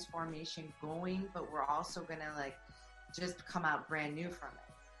transformation going, but we're also going to like just come out brand new from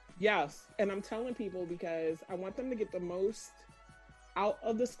it. Yes, and I'm telling people because I want them to get the most out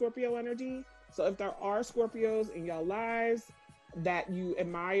of the Scorpio energy. So if there are Scorpios in your lives that you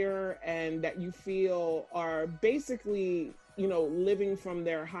admire and that you feel are basically, you know, living from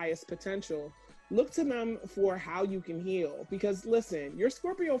their highest potential, look to them for how you can heal. Because listen, your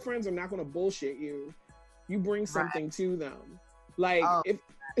Scorpio friends are not going to bullshit you. You bring something to them. Like,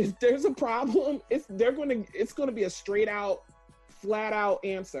 if there's a problem, it's going to be a straight out, flat out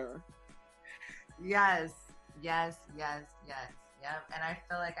answer. Yes. Yep. And I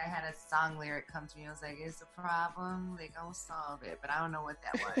feel like I had a song lyric come to me. I was like, it's a problem, they gonna solve it. But I don't know what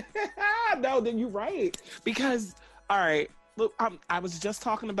that was. No, then you're right. Because, all right, look, I was just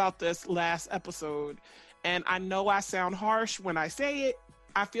talking about this last episode, and I know I sound harsh when I say it.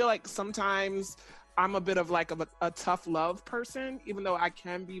 I feel like sometimes I'm a bit of like a tough love person, even though I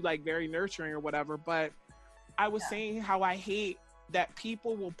can be like very nurturing or whatever. But I was saying how I hate that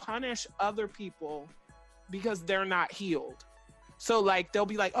people will punish other people because they're not healed. So like they'll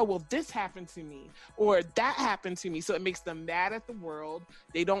be like, oh well, this happened to me or that happened to me. So it makes them mad at the world.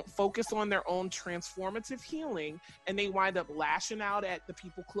 They don't focus on their own transformative healing, and they wind up lashing out at the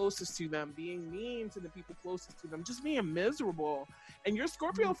people closest to them, being mean to the people closest to them, just being miserable. And your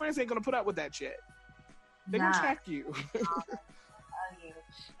Scorpio friends ain't gonna put up with that shit. They're gonna check you. You.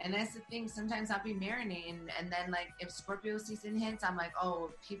 And that's the thing. Sometimes I'll be marinating, and then like if Scorpio season hits, I'm like, oh,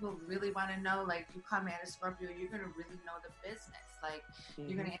 people really want to know. Like you come at a Scorpio, you're gonna really know the business. Like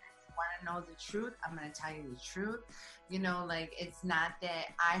you're gonna want to know the truth. I'm gonna tell you the truth. You know, like it's not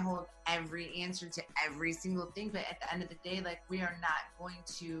that I hold every answer to every single thing, but at the end of the day, like we are not going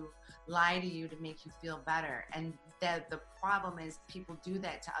to lie to you to make you feel better. And that the problem is people do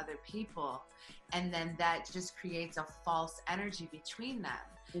that to other people, and then that just creates a false energy between them.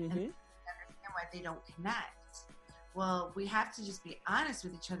 And they understand why they don't connect. Well, we have to just be honest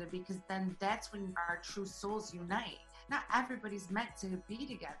with each other, because then that's when our true souls unite. Not everybody's meant to be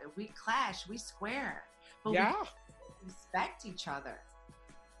together. We clash, we square, but we respect each other.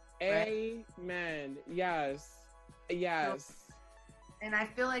 Amen. Right? Yes. So, and I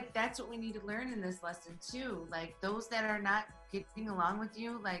feel like that's what we need to learn in this lesson too. Like those that are not getting along with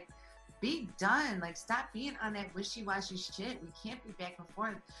you, like be done. Like stop being on that wishy-washy shit. We can't be back and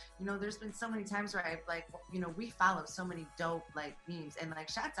forth. You know, there's been so many times where I've like, you know, we follow so many dope like memes, and like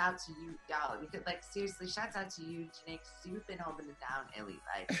shouts out to you, y'all. Because like seriously, shouts out to you, Janae, because you've been holding it down, Illy.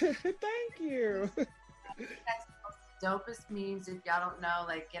 Like thank you. That's the dopest memes. If y'all don't know,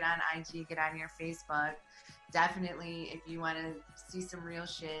 like get on IG, get on your Facebook. Definitely, if you want to see some real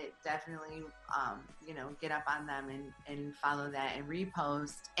shit, definitely, you know, get up on them and follow that and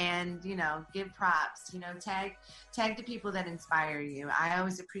repost and, you know, give props, you know, tag the people that inspire you. I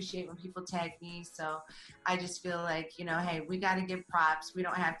always appreciate when people tag me. So I just feel like, you know, hey, we got to give props. We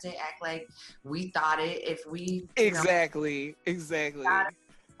don't have to act like we thought it. If we exactly.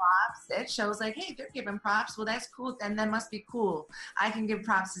 Props, it shows like, hey, they're giving props. Well, that's cool. Then that must be cool. I can give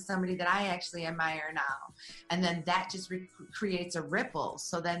props to somebody that I actually admire now. And then that just creates a ripple.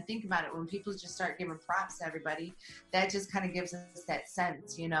 So then think about it. When people just start giving props to everybody, that just kind of gives us that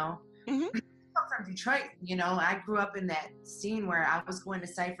sense, you know? I'm from Detroit, you know, I grew up in that scene where I was going to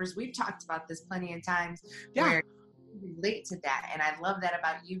ciphers. We've talked about this plenty of times where relate to that, and I love that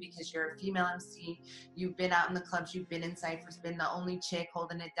about you, because you're a female MC. You've been out in the clubs, you've been in ciphers, been the only chick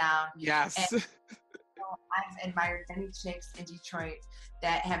holding it down. Yes. And, you know, I've admired many chicks in Detroit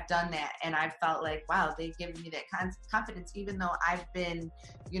that have done that, and I felt like, wow, they've given me that confidence. Even though I've been,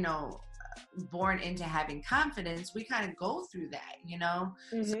 you know, born into having confidence, we kind of go through that, you know.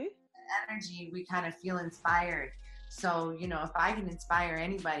 So energy, we kind of feel inspired. So, you know, if I can inspire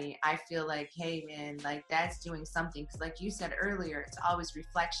anybody, I feel like, hey, man, like that's doing something. Because like you said earlier, it's always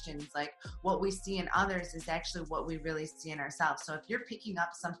reflections. Like what we see in others is actually what we really see in ourselves. So if you're picking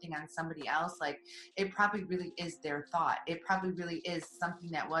up something on somebody else, like it probably really is their thought. It probably really is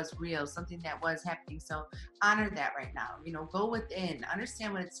something that was real, something that was happening. So honor that right now. You know, go within,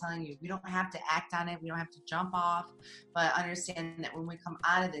 understand what it's telling you. We don't have to act on it. We don't have to jump off, but understand that when we come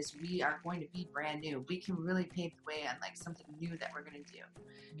out of this, we are going to be brand new. We can really pave the way on like something new that we're going to do.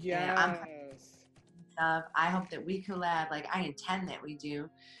 Yes. I hope that we collab. Like I intend that we do,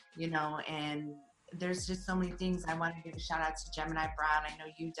 you know, and there's just so many things. I want to give a shout out to Gemini Brown. I know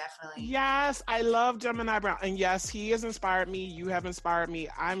you definitely. Yes, I love Gemini Brown, and yes, he has inspired me. You have inspired me.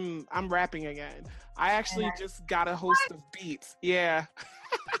 I'm rapping again. I actually just got a host of beats. Yeah.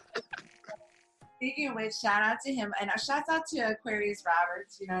 Speaking of which, shout out to him, and shout out to Aquarius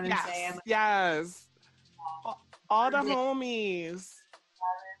Roberts. You know what I'm saying? Yes. All the homies.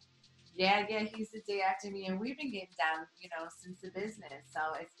 Yeah, he's the day after me, and we've been getting down, you know, since the business. So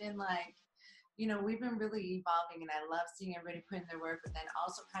it's been like, you know, we've been really evolving, and I love seeing everybody put in their work, but then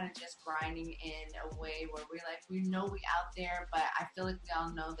also kind of just grinding in a way where we're like, we know we out there, but I feel like we all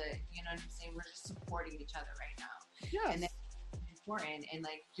know that, you know what I'm saying, we're just supporting each other right now. Yes. And that's important. And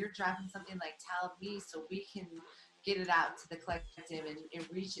like, you're dropping something like Tell Me so we can get it out to the collective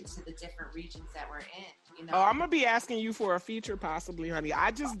and reach it to the different regions that we're in, you know? Oh, I'm going to be asking you for a feature possibly, honey. I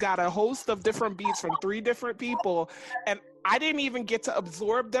just got a host of different beats from 3 different people, and I didn't even get to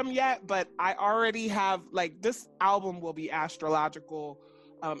absorb them yet, but I already have, like, this album will be astrological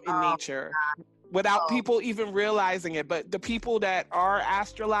in nature without people even realizing it. But the people that are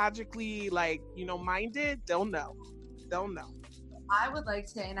astrologically, like, you know, minded, they'll know. I would like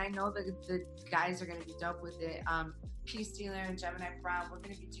to, and I know that the guys are going to be dope with it. Peace Dealer and Gemini Brown, we're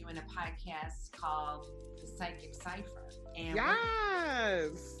going to be doing a podcast called The Psychic Cipher. And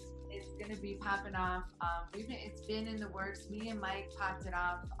gonna be popping off. It's been in the works. Me and Mike popped it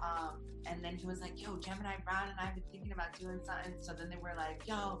off, and then he was like, "Yo, Gemini Brown and I've been thinking about doing something." So then they were like,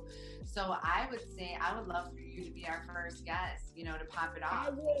 "Yo," so I would say I would love for you to be our first guest, you know, to pop it off. I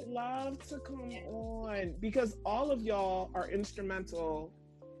would love to come on because all of y'all are instrumental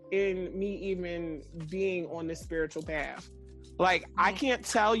in me even being on this spiritual path. Like, I can't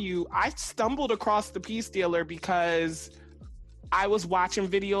tell you, I stumbled across the Peace Dealer because I was watching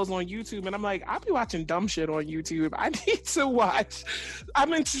videos on YouTube and I'm like, I'll be watching dumb shit on YouTube. I need to watch.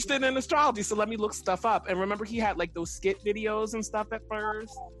 I'm interested in astrology, so let me look stuff up. And remember, he had like those skit videos and stuff at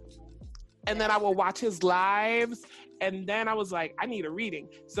first. And then I would watch his lives. And then I was like, I need a reading.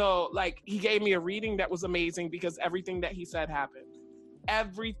 So like, he gave me a reading that was amazing because everything that he said happened.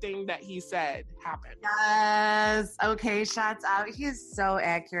 Everything that he said happened. Yes. Okay. Shots out. He is so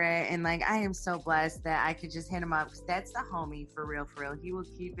accurate. And like, I am so blessed that I could just hit him up because that's the homie for real, for real. He will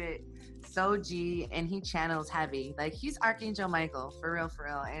keep it so G and he channels heavy. Like, he's Archangel Michael for real, for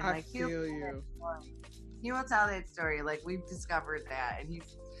real. And like, he will tell that story. Like, we've discovered that. And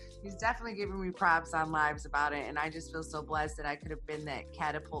he's definitely giving me props on lives about it. And I just feel so blessed that I could have been that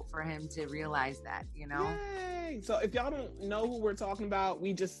catapult for him to realize that, you know? Yay. So if y'all don't know who we're talking about,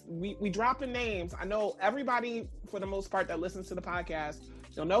 we dropping names. I know everybody, for the most part, that listens to the podcast,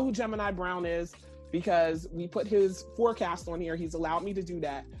 you'll know who Gemini Brown is because we put his forecast on here. He's allowed me to do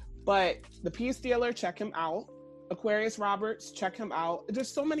that. But the Peace Dealer, check him out. Aquarius Roberts, check him out. There's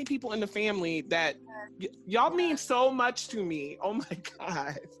so many people in the family that y'all mean so much to me. Oh my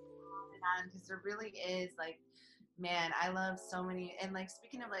God. Because there really is, like, man, I love so many. And like,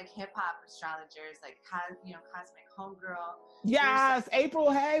 speaking of like hip hop astrologers, like, you know, Cosmic Homegirl. Yes,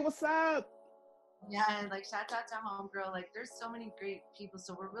 April. Hey, what's up? Yeah, and like, shout out to Homegirl. Like, there's so many great people.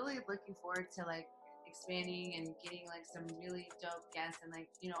 So we're really looking forward to like expanding and getting like some really dope guests and like,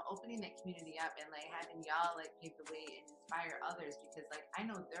 you know, opening that community up and like having y'all like pave the way and inspire others because like I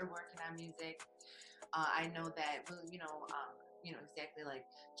know they're working on music. I know that, you know, exactly like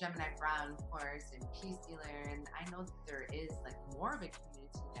Gemini Brown, of course, and Peace Dealer. And I know that there is like more of a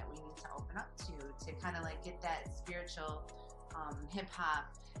community that we need to open up to kind of like get that spiritual hip hop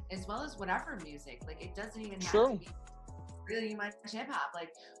as well as whatever music. Like, it doesn't even have to be really much hip hop. Like,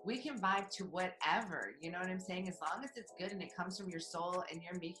 we can vibe to whatever, you know what I'm saying? As long as it's good and it comes from your soul and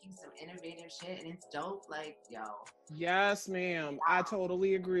you're making some innovative shit and it's dope, like, yo. Yes, ma'am. Wow. I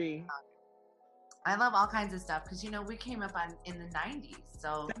totally agree. I love all kinds of stuff because, you know, we came up in the 90s.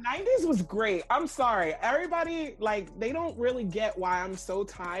 So the 90s was great. I'm sorry. Everybody, like, they don't really get why I'm so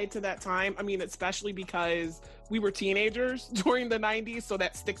tied to that time. I mean, especially because we were teenagers during the 90s. So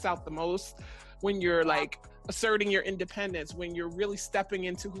that sticks out the most when you're like asserting your independence, when you're really stepping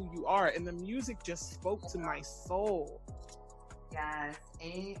into who you are. And the music just spoke to my soul. Yes.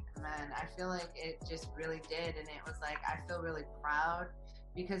 Amen. I feel like it just really did. And it was like, I feel really proud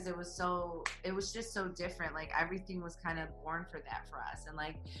because it was just so different. Like, everything was kind of born for that for us. And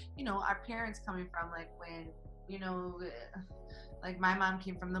like, you know, our parents coming from like when, you know, like my mom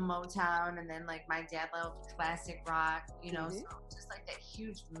came from the Motown and then like my dad loved classic rock, you know, so just like that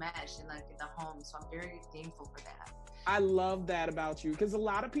huge mesh in like the home. So I'm very thankful for that. I love that about you because a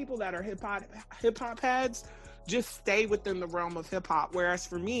lot of people that are hip hop heads just stay within the realm of hip hop. Whereas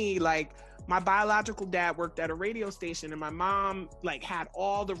for me, like, my biological dad worked at a radio station and my mom like had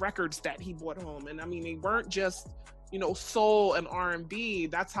all the records that he brought home. And I mean, they weren't just, you know, soul and R&B.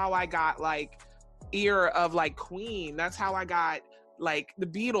 That's how I got like ear of like Queen. That's how I got like the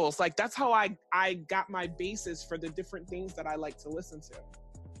Beatles. Like, that's how I got my basis for the different things that I like to listen to.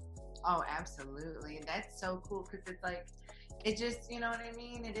 Oh, absolutely. And that's so cool because it's like, it just, you know what I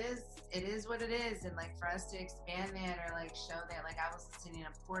mean? It is what it is. And like, for us to expand that or like show that, like, I was listening to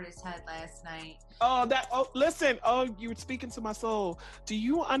Portishead last night. Listen, you were speaking to my soul. Do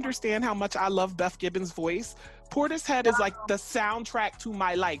you understand how much I love Beth Gibbons' voice? Portishead is like the soundtrack to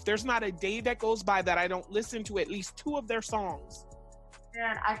my life. There's not a day that goes by that I don't listen to at least 2 of their songs.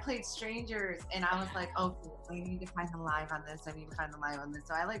 Man, I played Strangers and I was like, oh, I need to find the live on this.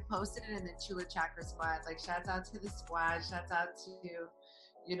 So I like posted it in the Chula Chakra squad. Like, shouts out to the squad. Shouts out to,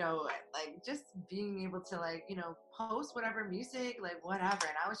 you know, like, just being able to like, you know, post whatever music, like whatever.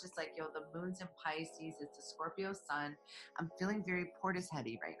 And I was just like, yo, the moon's in Pisces. It's a Scorpio sun. I'm feeling very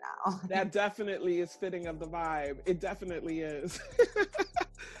Portisheady right now. That definitely is fitting of the vibe. It definitely is.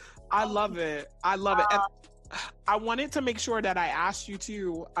 I love it. And I wanted to make sure that I asked you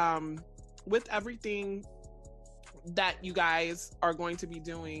too, with everything that you guys are going to be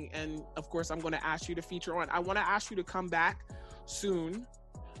doing, and of course I'm going to ask you to feature on, I want to ask you to come back soon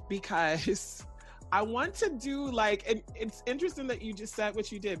because I want to do like, and it's interesting that you just said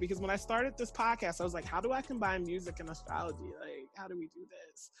what you did, because when I started this podcast, I was like, how do I combine music and astrology? Like, how do we do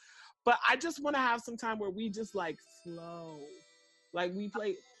this? But I just want to have some time where we just like flow. Like we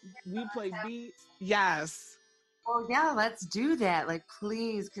play beats. Yes. Well, yeah, let's do that. Like,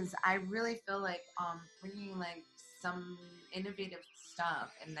 please, because I really feel like bringing like some innovative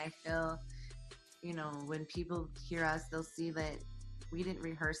stuff, and I feel, when people hear us, they'll see that we didn't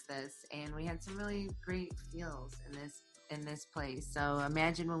rehearse this, and we had some really great feels in this place. So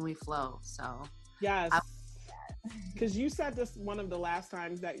imagine when we flow. So Yes. Because you said this one of the last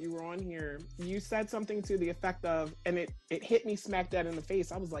times that you were on here. You said something to the effect of, and it hit me smack dead in the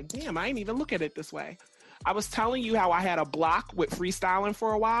face. I was like, damn, I ain't even look at it this way. I was telling you how I had a block with freestyling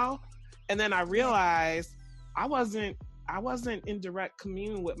for a while, and then I realized I wasn't in direct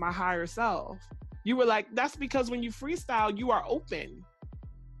commune with my higher self. You were like, that's because when you freestyle, you are open.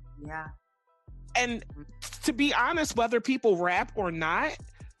 Yeah. And to be honest, whether people rap or not,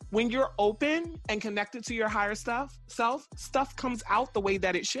 when you're open and connected to your higher self, stuff comes out the way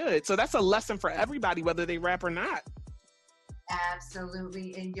that it should. So that's a lesson for everybody, whether they rap or not.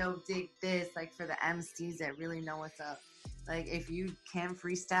 Absolutely. And dig this, like for the MCs that really know what's up. Like if you can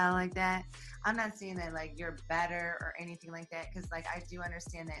freestyle like that, I'm not saying that like you're better or anything like that, because like I do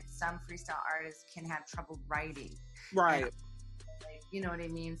understand that some freestyle artists can have trouble writing. Right. And, like, you know what I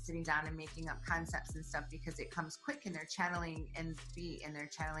mean? Sitting down and making up concepts and stuff because it comes quick and they're channeling in the beat and they're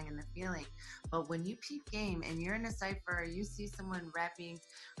channeling in the feeling. But when you peep game and you're in a cypher, or you see someone rapping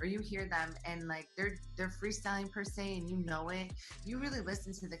or you hear them and like they're freestyling per se and you know it, you really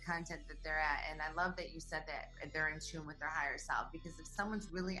listen to the content that they're at. And I love that you said that they're in tune with their higher self, because if someone's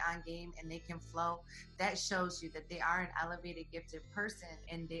really on game and they can flow, that shows you that they are an elevated, gifted person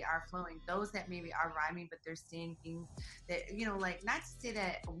and they are flowing. Those that maybe are rhyming, but they're saying things that, like, not to say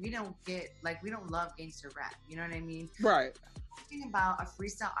that we don't love gangster rap, you know what I mean? Right. Talking about a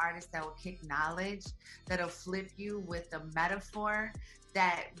freestyle artist that will kick knowledge, that'll flip you with a metaphor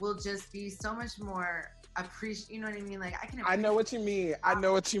that will just be so much more you know what I mean? Like I know what you mean. I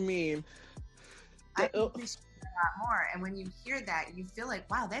appreciate it a lot more. And when you hear that, you feel like,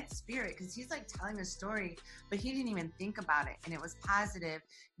 wow, that's spirit, because he's like telling a story, but he didn't even think about it, and it was positive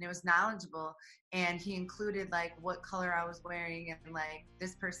and it was knowledgeable, and he included like what color I was wearing and like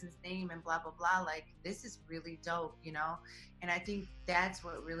this person's name and blah blah blah. Like, this is really dope, and I think that's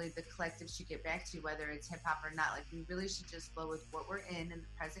what really the collective should get back to, whether it's hip-hop or not. Like, we really should just flow with what we're in the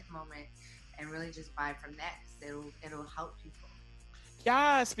present moment and really just vibe from that, because it'll help people.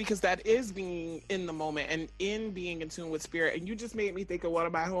 Yes, because that is being in the moment and in being in tune with spirit. And you just made me think of one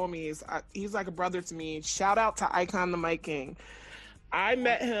of my homies. He's like a brother to me. Shout out to Icon the Mic King. I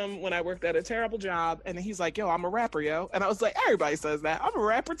met him when I worked at a terrible job, and he's like, yo, I'm a rapper, yo. And I was like, everybody says that. I'm a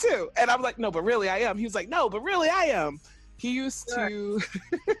rapper too. And I'm like, no, but really I am. He was like, no, but really I am. He used to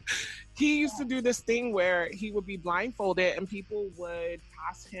do this thing where he would be blindfolded and people would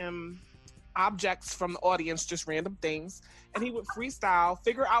toss him objects from the audience, just random things, and he would freestyle,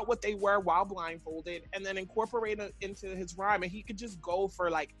 figure out what they were while blindfolded, and then incorporate it into his rhyme, and he could just go for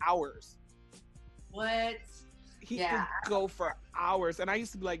like hours. What? He could go for hours, and I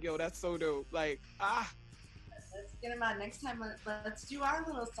used to be like, yo, that's so dope. Like, let's get him out next time. Let's do our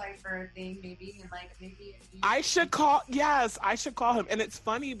little cipher thing, maybe, and like maybe. I should call him. And it's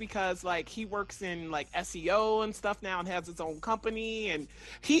funny because like he works in like SEO and stuff now and has his own company, and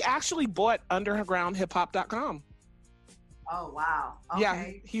he actually bought undergroundhiphop.com. Oh wow. Okay.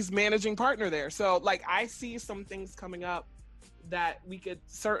 Yeah, he's managing partner there. So like I see some things coming up that we could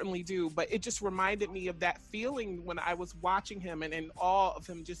certainly do, but it just reminded me of that feeling when I was watching him and in awe of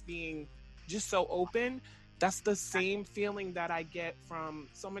him just being just so open. That's the same feeling that I get from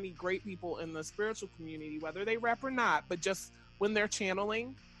so many great people in the spiritual community, whether they rap or not, but just when they're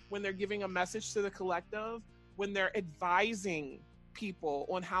channeling, when they're giving a message to the collective, when they're advising people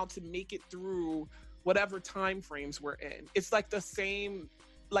on how to make it through whatever time frames we're in. It's like the same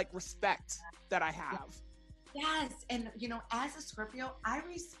like respect that I have. Yes. And, as a Scorpio, I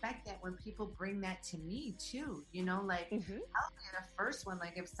respect that when people bring that to me too, like I'll be the first one.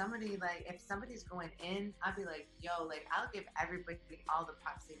 Like if somebody's going in, I'll be like, yo, like I'll give everybody all the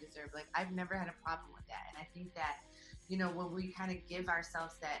props they deserve. Like I've never had a problem with that. And I think that, when we kind of give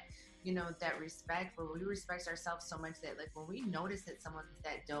ourselves that, that respect, where we respect ourselves so much that like when we notice that someone's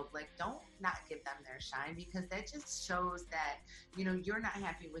that dope, like don't not give them their shine, because that just shows that, you're not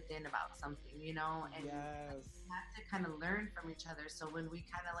happy within about something, and Yes. we have to kind of learn from each other. So when we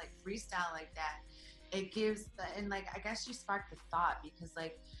kind of like freestyle like that, it gives and like, I guess you spark the thought, because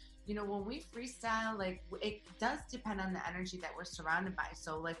like, you know, when we freestyle, like it does depend on the energy that we're surrounded by.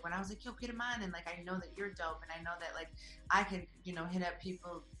 So like when I was like, yo, get him on, and like I know that you're dope, and I know that like I could, you know, hit up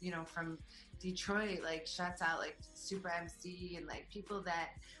people, you know, from Detroit, like shouts out like Super MC and like people that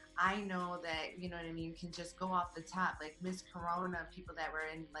I know that, you know what I mean, can just go off the top, like Miss Corona, people that were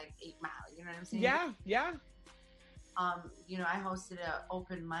in like 8 Mile, you know what I'm saying? Yeah. You know, I hosted an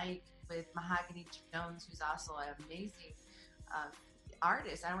open mic with Mahogany Jones, who's also an amazing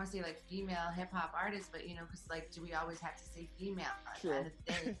artist. I don't want to say like female hip hop artist, but you know, because like, do we always have to say female at the end of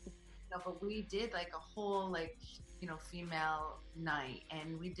the day? You know, but we did like a whole like, you know, female night,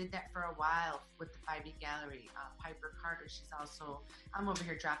 and we did that for a while with the 5E Gallery. Piper Carter, she's also, I'm over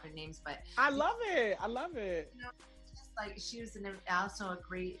here dropping names, but I love it. You know, just like she was also a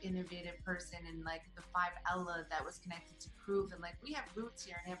great innovative person, and like the 5 Ella that was connected to Proof, and like we have roots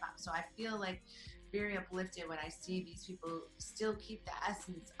here in hip hop, so I feel like very uplifted when I see these people still keep the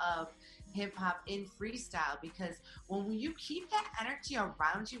essence of hip hop in freestyle, because when you keep that energy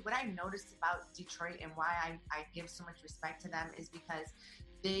around you, what I noticed about Detroit and why I give so much respect to them is because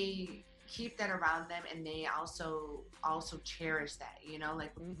they keep that around them, and they also cherish that, you know,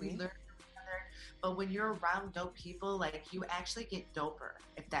 like we learn from each other. But when you're around dope people, like you actually get doper,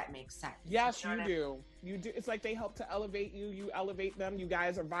 if that makes sense. Yes, you do. You do. It's like they help to elevate you. You elevate them. You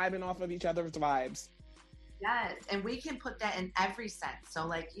guys are vibing off of each other's vibes. Yes, and we can put that in every sense. So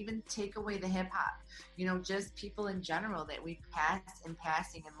like even take away the hip hop, you know, just people in general that we pass in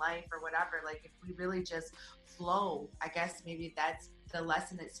passing in life or whatever. Like if we really just flow, I guess maybe that's the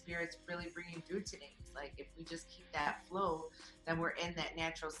lesson that Spirit's really bringing through today. It's like if we just keep that flow, then we're in that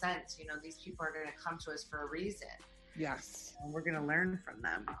natural sense. You know, these people are going to come to us for a reason. Yes. And we're going to learn from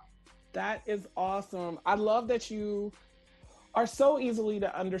them. That is awesome. I love that you are so easily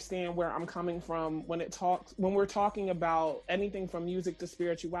to understand where I'm coming from when we're talking about anything from music to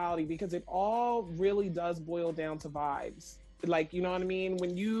spirituality, because it all really does boil down to vibes. Like, you know what I mean?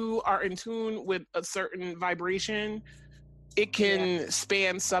 When you are in tune with a certain vibration, it can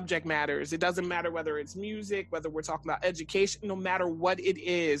span subject matters. It doesn't matter whether it's music, whether we're talking about education, no matter what it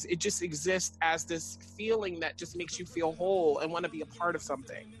is, it just exists as this feeling that just makes you feel whole and want to be a part of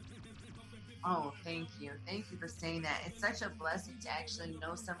something. Oh, thank you. Thank you for saying that. It's such a blessing to actually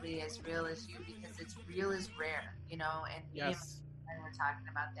know somebody as real as you, because it's real is rare, you know, and yes. And we're talking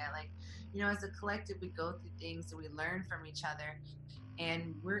about that. Like, you know, as a collective, we go through things and we learn from each other,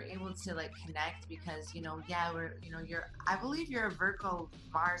 and we're able to like connect because, you know, I believe you're a Virgo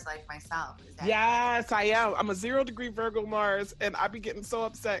Mars like myself. Is that yes, correct? I am. I'm a 0-degree Virgo Mars, and I be getting so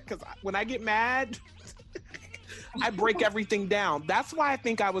upset because when I get mad, I break everything down. That's why I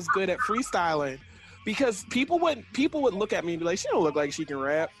think I was good at freestyling, because people would look at me and be like, she don't look like she can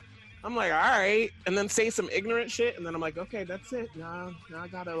rap. I'm like, all right, and then say some ignorant shit, and then I'm like, okay, that's it. Now I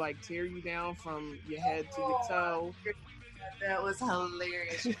gotta like tear you down from your head to your toe. That was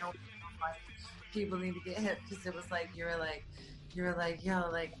hilarious. You know, people need to get hip, because it was like you were like, yo,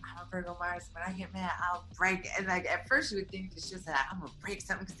 like I'm a Virgo Mars. When I get mad, I'll break it. And like at first you would think it's just that I'm gonna break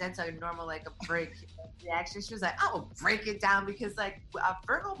something, because that's a normal like a break reaction. She was like, I will break it down, because like a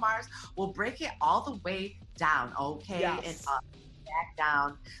Virgo Mars will break it all the way down, okay, yes. And up, back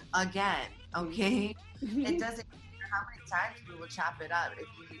down again, okay. It doesn't matter how many times we will chop it up. If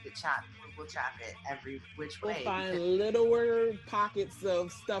we need to chop, we'll chop it every which way. We'll find littler pockets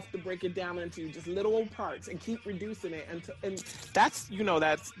of stuff to break it down into, just little parts, and keep reducing it. And that's, you know,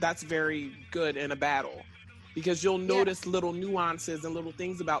 that's very good in a battle, because you'll notice little nuances and little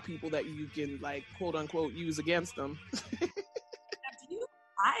things about people that you can like quote unquote use against them.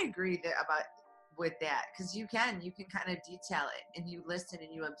 I agree with that, because you can kind of detail it and you listen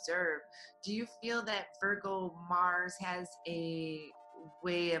and you observe. Do you feel that Virgo Mars has a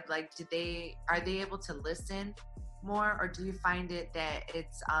way of like, are they able to listen more, or do you find it that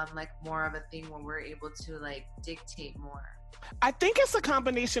it's like more of a thing when we're able to like dictate more? I think it's a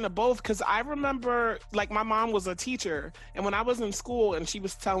combination of both, because I remember like my mom was a teacher, and when I was in school and she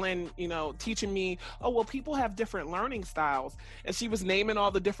was teaching me, oh, well, people have different learning styles, and she was naming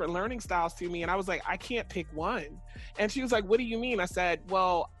all the different learning styles to me, and I was like, I can't pick one. And she was like, what do you mean? I said,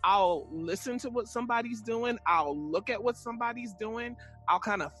 well, I'll listen to what somebody's doing, I'll look at what somebody's doing, I'll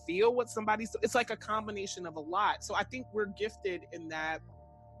kind of feel what somebody's doing. It's like a combination of a lot. So I think we're gifted in that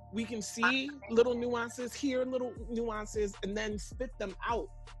we can see little nuances, hear little nuances, and then spit them out.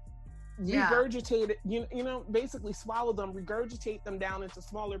 Regurgitate it, you know, basically swallow them, regurgitate them down into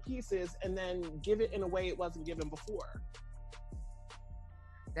smaller pieces, and then give it in a way it wasn't given before.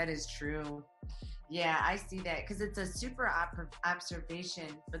 That is true. Yeah, I see that, because it's a super observation,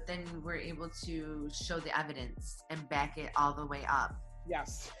 but then we're able to show the evidence and back it all the way up.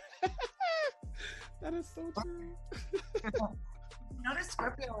 Yes. That is so true. Notice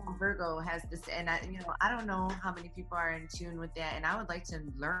Scorpio and Virgo has this, and I don't know how many people are in tune with that, and I would like to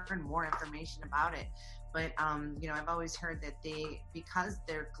learn more information about it. But I've always heard that because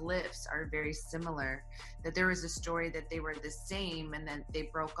their glyphs are very similar, that there was a story that they were the same, and then they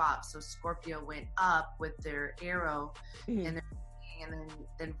broke off. So Scorpio went up with their arrow, and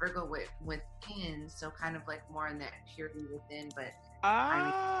then Virgo went within, so kind of like more in that purity within. But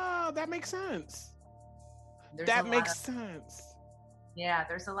that makes sense. That makes sense. Yeah,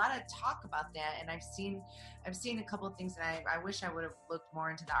 there's a lot of talk about that, and I've seen a couple of things, and I wish I would have looked more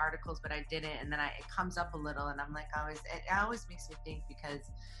into the articles, but I didn't. And then it comes up a little, and I'm like, it always makes me think, because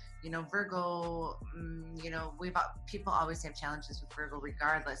Virgo, people always have challenges with Virgo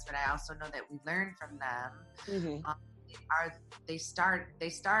regardless, but I also know that we learn from them. They start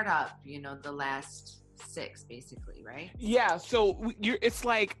up, the last 6 basically, right? Yeah. So it's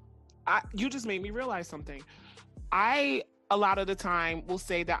like, you just made me realize something. A lot of the time will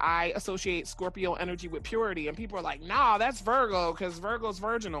say that I associate Scorpio energy with purity, and people are like, nah, that's Virgo, because Virgo's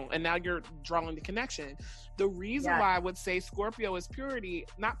virginal. And now you're drawing the connection. The reason why I would say Scorpio is purity,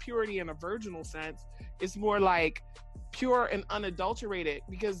 not purity in a virginal sense, is more like pure and unadulterated,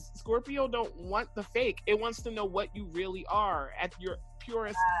 because Scorpio don't want the fake. It wants to know what you really are at your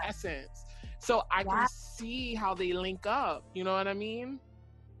purest essence. So I can see how they link up. You know what I mean?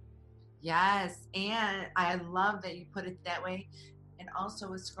 Yes, and I love that you put it that way. And also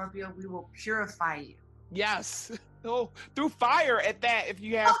with Scorpio, we will purify you. Yes. Oh, through fire at that, if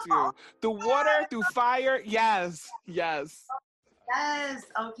you have to. Through water, through fire. Yes. Yes. Yes.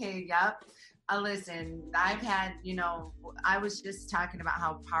 Okay. Yep. Listen, I've had, I was just talking about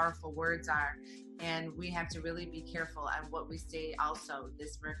how powerful words are, and we have to really be careful on what we say. Also,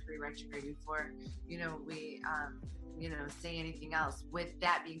 this Mercury retrograde, before, we, say anything else. With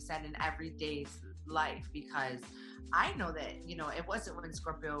that being said, in everyday life, because I know that, it wasn't when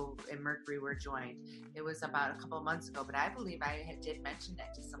Scorpio and Mercury were joined. It was about a couple of months ago, but I believe I did mention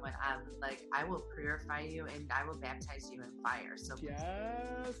that to someone. Like, I will purify you and I will baptize you in fire. So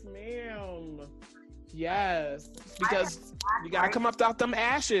yes, ma'am. Yes, because you gotta come up out them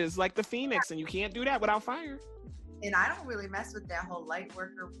ashes like the phoenix, and you can't do that without fire. And I don't really mess with that whole light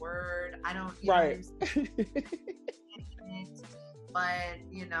worker word. I don't. Right. But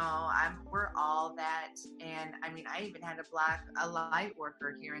we're all that, and I mean, I even had to block a light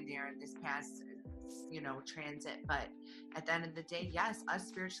worker here and there in this past, transit. But at the end of the day, yes, us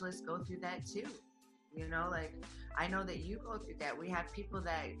spiritualists go through that too. Like, I know that you go through that. We have people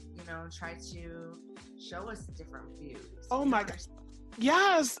that try to show us different views. Oh my gosh,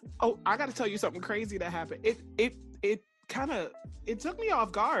 yes. Oh, I got to tell you something crazy that happened. It took me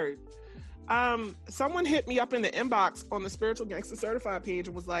off guard. Someone hit me up in the inbox on the Spiritual Gangster Certified page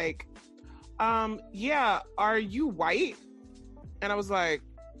and was like, yeah, are you white? And I was like,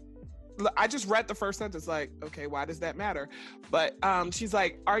 I just read the first sentence, like, okay, why does that matter? But she's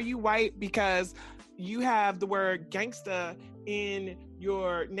like, are you white because you have the word gangsta in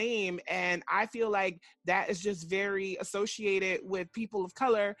your name, and I feel like that is just very associated with people of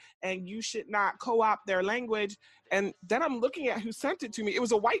color, and you should not co-opt their language. And then I'm looking at who sent it to me. It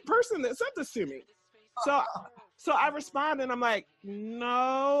was a white person that sent this to me. So I responded, and I'm like,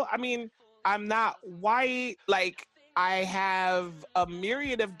 no, I mean, I'm not white. Like, I have a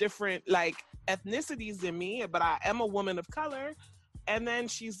myriad of different ethnicities than me, but I am a woman of color. And then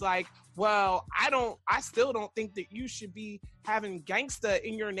she's like, well, I still don't think that you should be having gangsta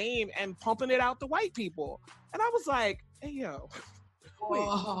in your name and pumping it out to white people. And I was like, hey, yo,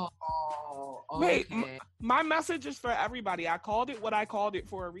 wait, my message is for everybody. I called it what I called it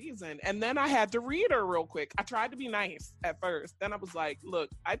for a reason. And then I had to read her real quick. I tried to be nice at first. Then I was like, look,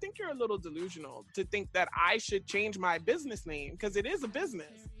 I think you're a little delusional to think that I should change my business name, because it is a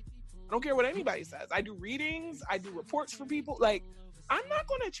business. I don't care what anybody says. I do readings. I do reports for people. Like, I'm not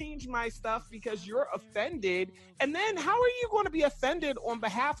going to change my stuff because you're offended. And then how are you going to be offended on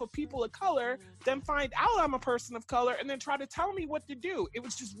behalf of people of color, then find out I'm a person of color, and then try to tell me what to do? It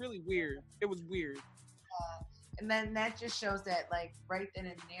was just really weird. It was weird. And then that just shows that, like, right then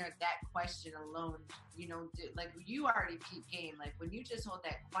and there, that question alone, like, you already peep game. Like, when you just hold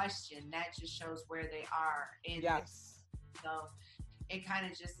that question, that just shows where they are. And yes. So it kind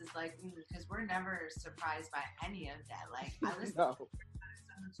of just is like, because we're never surprised by any of that. Like, I listen to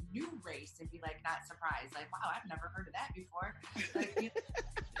someone's new race and be like, not surprised. Like, wow, I've never heard of that before. Like,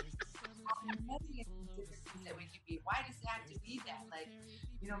 many different things that we can be. Why does it have to be that? Like,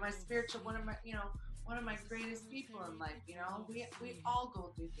 my spiritual, one of my greatest people in life, we all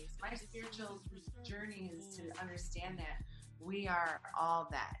go through things. My spiritual journey is to understand that we are all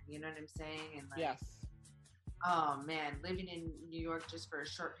that. You know what I'm saying? And like, Yes. oh man, living in New York just for a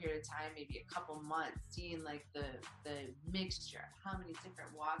short period of time, maybe a couple months, seeing like the mixture, how many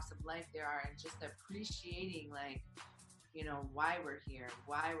different walks of life there are, and just appreciating like, you know, why we're here,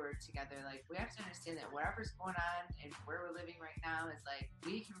 why we're together. Like, we have to understand that whatever's going on and where we're living right now is like,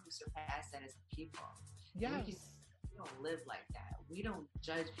 we can surpass that as people. Yes. We don't live like that. We don't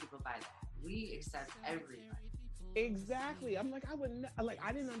judge people by that. We accept everybody. Exactly. I'm like, I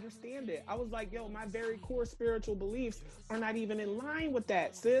didn't understand it. I was like, yo, my very core spiritual beliefs are not even in line with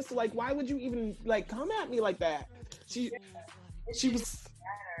that, sis. Like, why would you even like come at me like that? She was,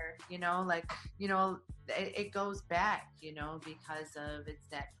 You know, like, you know, it goes back, you know, because of it's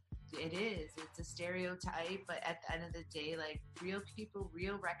a stereotype, but at the end of the day, like, real people,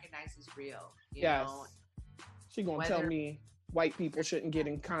 real recognizes real, you yes. know. She gonna tell me white people shouldn't get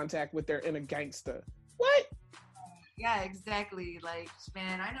in contact with their inner gangster. What? Yeah, exactly. Like,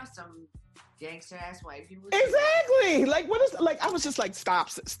 man, I know some gangster ass white people. Exactly. Like, what is, like, I was just like, stop,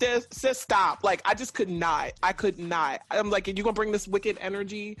 sis, stop. Like, I just could not. I'm like, are you gonna bring this wicked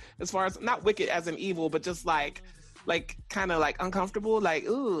energy, as far as, not wicked as an evil, but just like kind of like uncomfortable, like,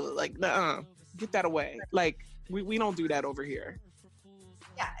 ooh, like, nuh-uh, get that away. Like, we don't do that over here.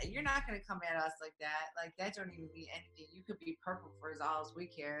 Yeah, you're not gonna come at us like that. Like, that don't even mean anything. You could be purple for as all as we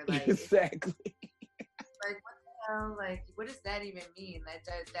care. Like, exactly. Like, what the hell? Like, what does that even mean?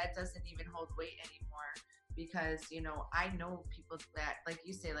 That doesn't even hold weight anymore. Because, you know, I know people that, like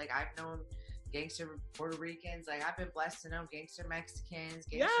you say, like, I've known gangster Puerto Ricans. Like, I've been blessed to know gangster Mexicans,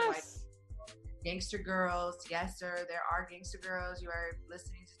 gangster white, gangster girls. Yes, sir, there are gangster girls. You are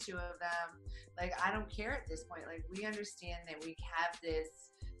listening to 2 of them. Like, I don't care at this point. Like, we understand that we have this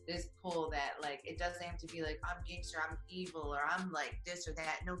pull that, like, it doesn't have to be like, I'm gangster, I'm evil, or I'm like this or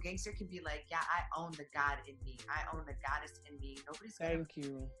that. No, gangster can be like, yeah, I own the God in me. I own the goddess in me. Nobody's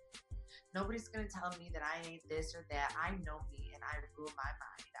gonna tell me that I ain't this or that. I know me, and I rule my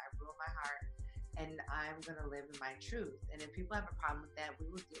mind. I rule my heart, and I'm gonna live in my truth. And if people have a problem with that, we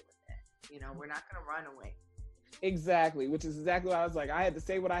will deal with it. You know, we're not gonna run away. Exactly, which is exactly what I was like. I had to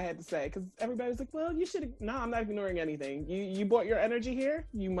say what I had to say, because everybody was like, well, you should. No, I'm not ignoring anything. You brought your energy here.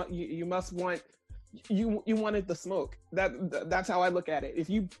 You must want, you wanted the smoke. That's how I look at it. If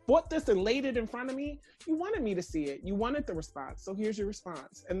you bought this and laid it in front of me, you wanted me to see it. You wanted the response. So here's your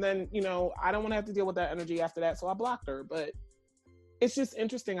response. And then, you know, I don't want to have to deal with that energy after that. So I blocked her. But it's just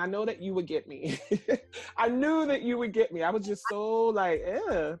interesting. I know that you would get me. I knew that you would get me. I was just so like,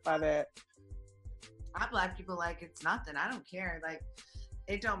 by that. I block people like it's nothing. I don't care. Like,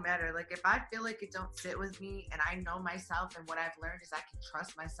 it don't matter. Like, if I feel like it don't sit with me, and I know myself, and what I've learned is I can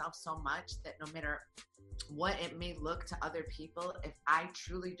trust myself so much that no matter what it may look to other people, if I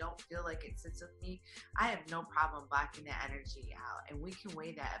truly don't feel like it sits with me, I have no problem blocking that energy out. And we can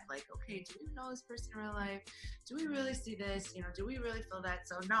weigh that, like, okay, do we know this person in real life? Do we really see this? You know, do we really feel that?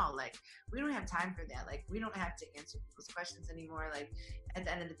 So no, like, we don't have time for that. Like, we don't have to answer people's questions anymore. Like, at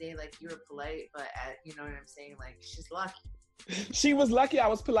the end of the day, like, you were polite, but you know what I'm saying? Like, she's lucky. She was lucky I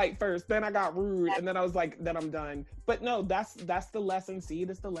was polite first, then I got rude, and then I was like, then I'm done. But no, that's the lesson. See,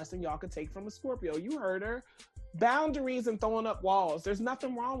 that's the lesson y'all could take from a Scorpio. You heard her. Boundaries and throwing up walls. There's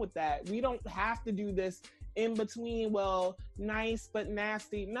nothing wrong with that. We don't have to do this in between, well, nice but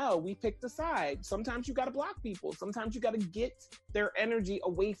nasty. No, we picked a side. Sometimes you got to block people. Sometimes you got to get their energy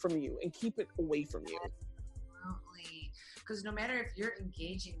away from you and keep it away from you. Absolutely. Because no matter if you're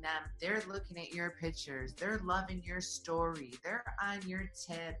engaging them, they're looking at your pictures, they're loving your story, they're on your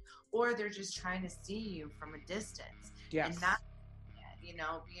tip, or they're just trying to see you from a distance. Yes. And not, you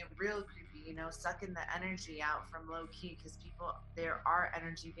know, being real creepy, you know, sucking the energy out from low key, because there are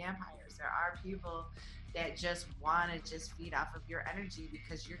energy vampires. There are people that just want to just feed off of your energy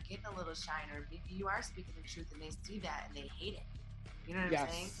because you're getting a little shine, or maybe you are speaking the truth and they see that and they hate it. You know what I'm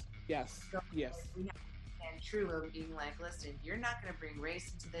saying? Yes. So, yes. We have true of being like, listen, you're not going to bring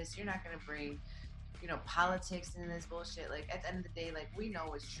race into this. You're not going to bring, you know, politics into this bullshit. Like, at the end of the day, like, we know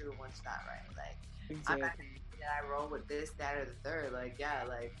what's true, what's not right. Like, exactly. I'm not going to say that I roll with this, that, or the third. Like, yeah,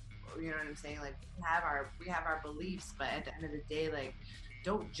 like, you know what I'm saying? Like, we have our beliefs, but at the end of the day, like,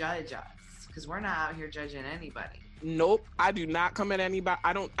 don't judge us, because we're not out here judging anybody. Nope, I do not come at anybody.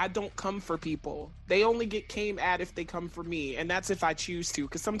 I don't come for people. They only get came at if they come for me, and that's if I choose to,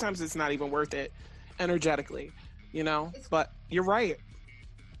 because sometimes it's not even worth it energetically, you know. But you're right.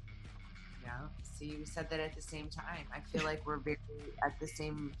 Yeah, see, we said that at the same time. I feel like we're very at the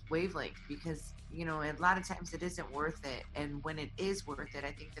same wavelength, because, you know, a lot of times it isn't worth it, and when it is worth it,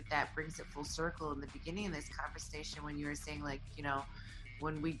 I think that brings it full circle in the beginning of this conversation when you were saying, like, you know,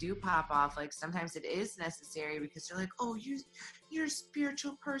 when we do pop off, like sometimes it is necessary because they're like, oh, you're a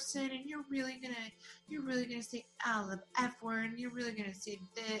spiritual person and you're really gonna say all the F word and you're really gonna say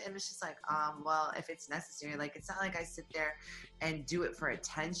this, and it's just like, well, if it's necessary, like it's not like I sit there and do it for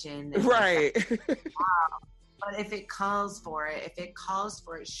attention, right? But if it calls for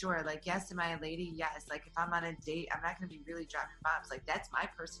it, sure. Like, yes, am I a lady? Yes. Like, if I'm on a date, I'm not going to be really dropping bombs. Like, that's my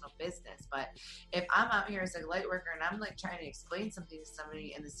personal business. But if I'm out here as a light worker and I'm like trying to explain something to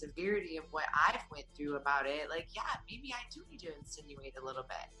somebody and the severity of what I've went through about it, like, yeah, maybe I do need to insinuate a little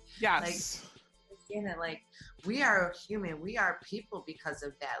bit. Yes. Like, that like we are human, we are people because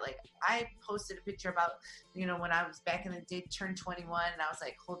of that. Like I posted a picture about, you know, when I was back in the day, turned 21 and I was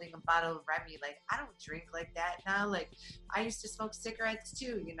like holding a bottle of Remy. Like I don't drink like that now. Like I used to smoke cigarettes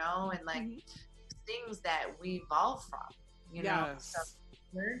too, you know, and like things that we evolve from, you know. So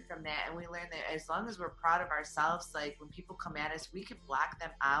learn from that, and we learn that as long as we're proud of ourselves, like when people come at us, we can block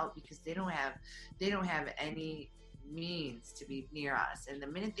them out because they don't have any means to be near us. And the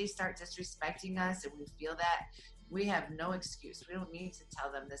minute they start disrespecting us and we feel that, we have no excuse. We don't need to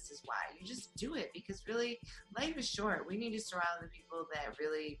tell them this is why. You just do it because really life is short. We need to surround the people that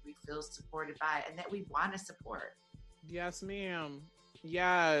really we feel supported by and that we want to support. Yes, ma'am.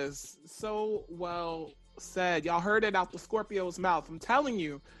 Yes. So well said. Y'all heard it out the Scorpio's mouth. I'm telling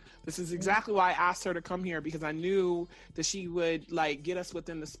you, this is exactly why I asked her to come here, because I knew that she would like get us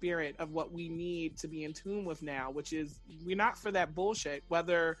within the spirit of what we need to be in tune with now, which is we're not for that bullshit,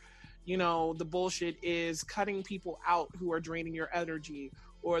 whether, you know, the bullshit is cutting people out who are draining your energy,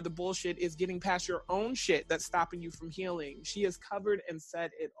 or the bullshit is getting past your own shit that's stopping you from healing. She has covered and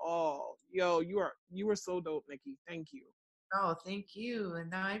said it all. Yo, you are so dope, Nikki. Thank you. Oh, thank you. And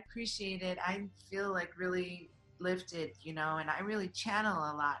no, I appreciate it. I feel like really lifted, you know, and I really channel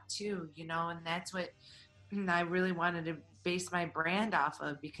a lot too, you know, and that's what I really wanted to base my brand off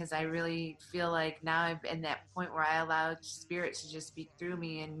of, because I really feel like now I'm in that point where I allow spirit to just speak through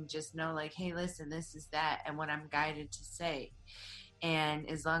me and just know like, hey, listen, this is that, and what I'm guided to say. And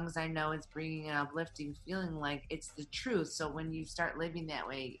as long as I know it's bringing an uplifting feeling, like it's the truth. So when you start living that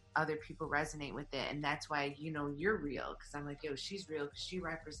way, other people resonate with it. And that's why, you know, you're real. Because I'm like, yo, she's real because she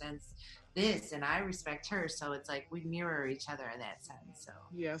represents this and I respect her. So it's like we mirror each other in that sense. So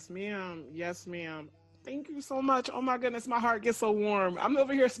yes, ma'am. Yes, ma'am. Thank you so much. Oh my goodness, my heart gets so warm. I'm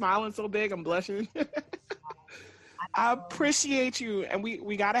over here smiling so big, I'm blushing. I appreciate you. And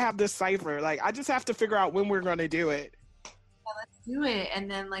we got to have this cipher. Like, I just have to figure out when we're going to do it. Let's do it. And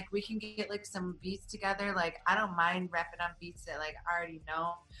then like we can get like some beats together. Like I don't mind rapping on beats that like I already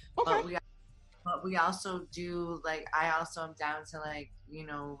know. Okay. But we also do like I also am down to like, you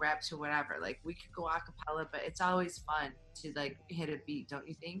know, rap to whatever. Like we could go a cappella, but it's always fun to like hit a beat, don't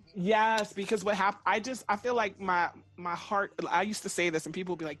you think? Yes, because what happened, I feel like my heart, I used to say this and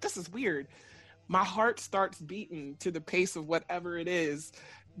people would be like, this is weird. My heart starts beating to the pace of whatever it is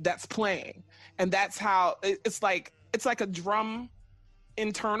that's playing. And that's how it's like a drum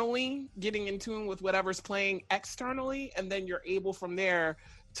internally getting in tune with whatever's playing externally, and then you're able from there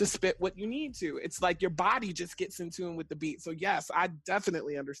to spit what you need to. It's like your body just gets in tune with the beat. So yes, I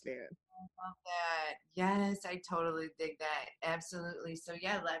definitely understand. I love that. Yes, I totally dig that. Absolutely. So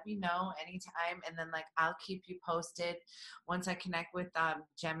yeah, let me know anytime, and then like I'll keep you posted once I connect with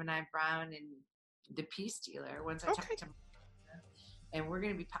Gemini Brown and the Peace Dealer. Once I talk to him. And we're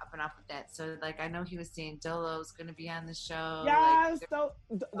going to be popping off with that. So, like, I know he was saying Dolo's going to be on the show. Yes, like, so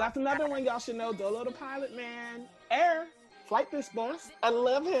that's another one y'all should know. Dolo the Pilot Man. Air. Flight Fish Boss. I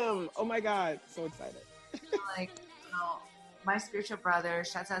love him. Oh, my God. So excited. Like, you know, my spiritual brother,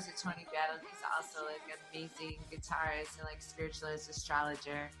 shouts out to Tony Battle. He's also, like, an amazing guitarist and, like, spiritualist,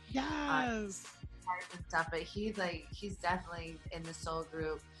 astrologer. Yes. And stuff. But he's definitely in the soul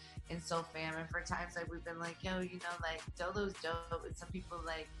group. And Soul Fam, and for times like we've been like, yo, you know, like Dolo's dope, and some people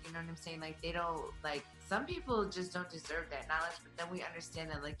like, you know what I'm saying, like they don't, like some people just don't deserve that knowledge, but then we understand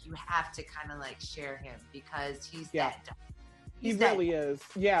that like you have to kind of like share him because he's that dope. He really is.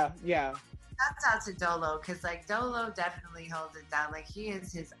 Yeah. Shouts out to Dolo, because like Dolo definitely holds it down. Like he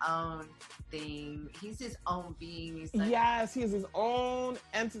is his own thing. He's his own being. He's like, yes, he is his own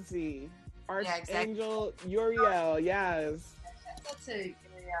entity. Archangel Uriel, yes. That's a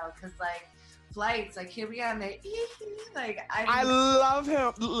because like flights, like here we are, like I love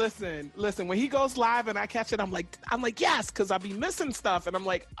him. Listen, when he goes live and I catch it, I'm like yes, because I be missing stuff, and I'm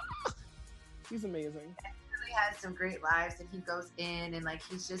like, oh, he's amazing. He really has some great lives, and he goes in and like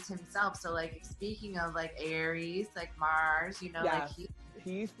he's just himself. So like speaking of like Aries, like Mars, you know, like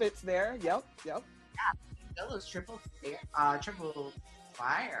he fits there. Yep. Yeah, Dolo's triple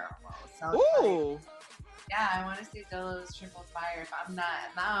fire almost. So ooh. Yeah, I want to see Zolo's triple fire. If I'm not,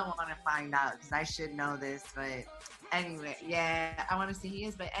 now I want to find out because I should know this. But anyway, yeah, I want to see he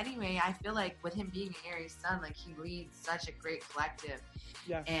is. But anyway, I feel like with him being an Aries sun, like he leads such a great collective.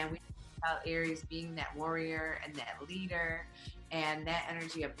 Yes. And we talk about Aries being that warrior and that leader and that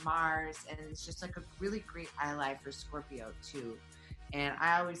energy of Mars. And it's just like a really great ally for Scorpio too. And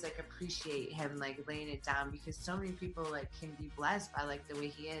I always like appreciate him like laying it down because so many people like can be blessed by like the way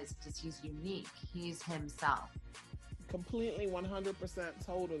he is because he's unique. He's himself. Completely 100%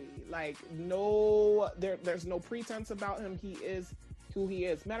 totally. Like there's no pretense about him. He is who he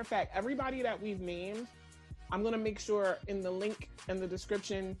is. Matter of fact, everybody that we've named, I'm gonna make sure in the link in the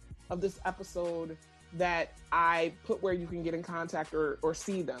description of this episode that I put where you can get in contact or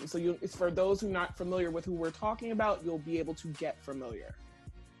see them. So it's for those who are not familiar with who we're talking about, you'll be able to get familiar.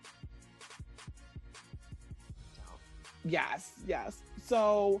 Yes.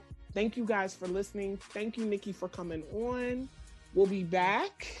 So thank you guys for listening. Thank you, Nikki, for coming on. We'll be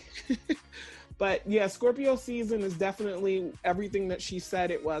back. But yeah, Scorpio season is definitely everything that she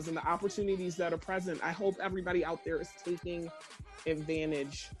said it was, and the opportunities that are present. I hope everybody out there is taking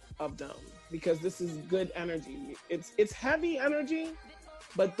advantage of them because this is good energy. It's heavy energy,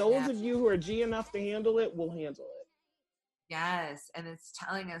 but those of you who are G enough to handle it will handle it. Yes, and it's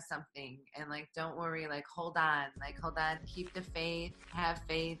telling us something. And like, don't worry. Like, hold on. Keep the faith. Have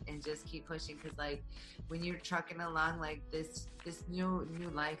faith, and just keep pushing. Because like, when you're trucking along, like this new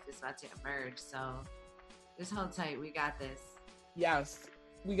life is about to emerge. So just hold tight. We got this. Yes,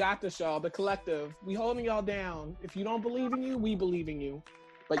 we got this, y'all. The collective. We holding y'all down. If you don't believe in you, we believe in you.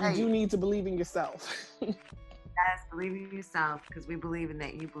 But you do need to believe in yourself. Yes, believe in yourself because we believe in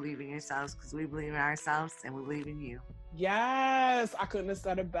that. You believe in yourselves because we believe in ourselves and we believe in you. Yes, I couldn't have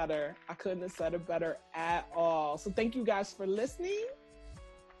said it better. At all. So thank you guys for listening,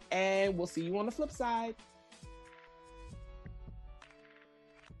 and we'll see you on the flip side.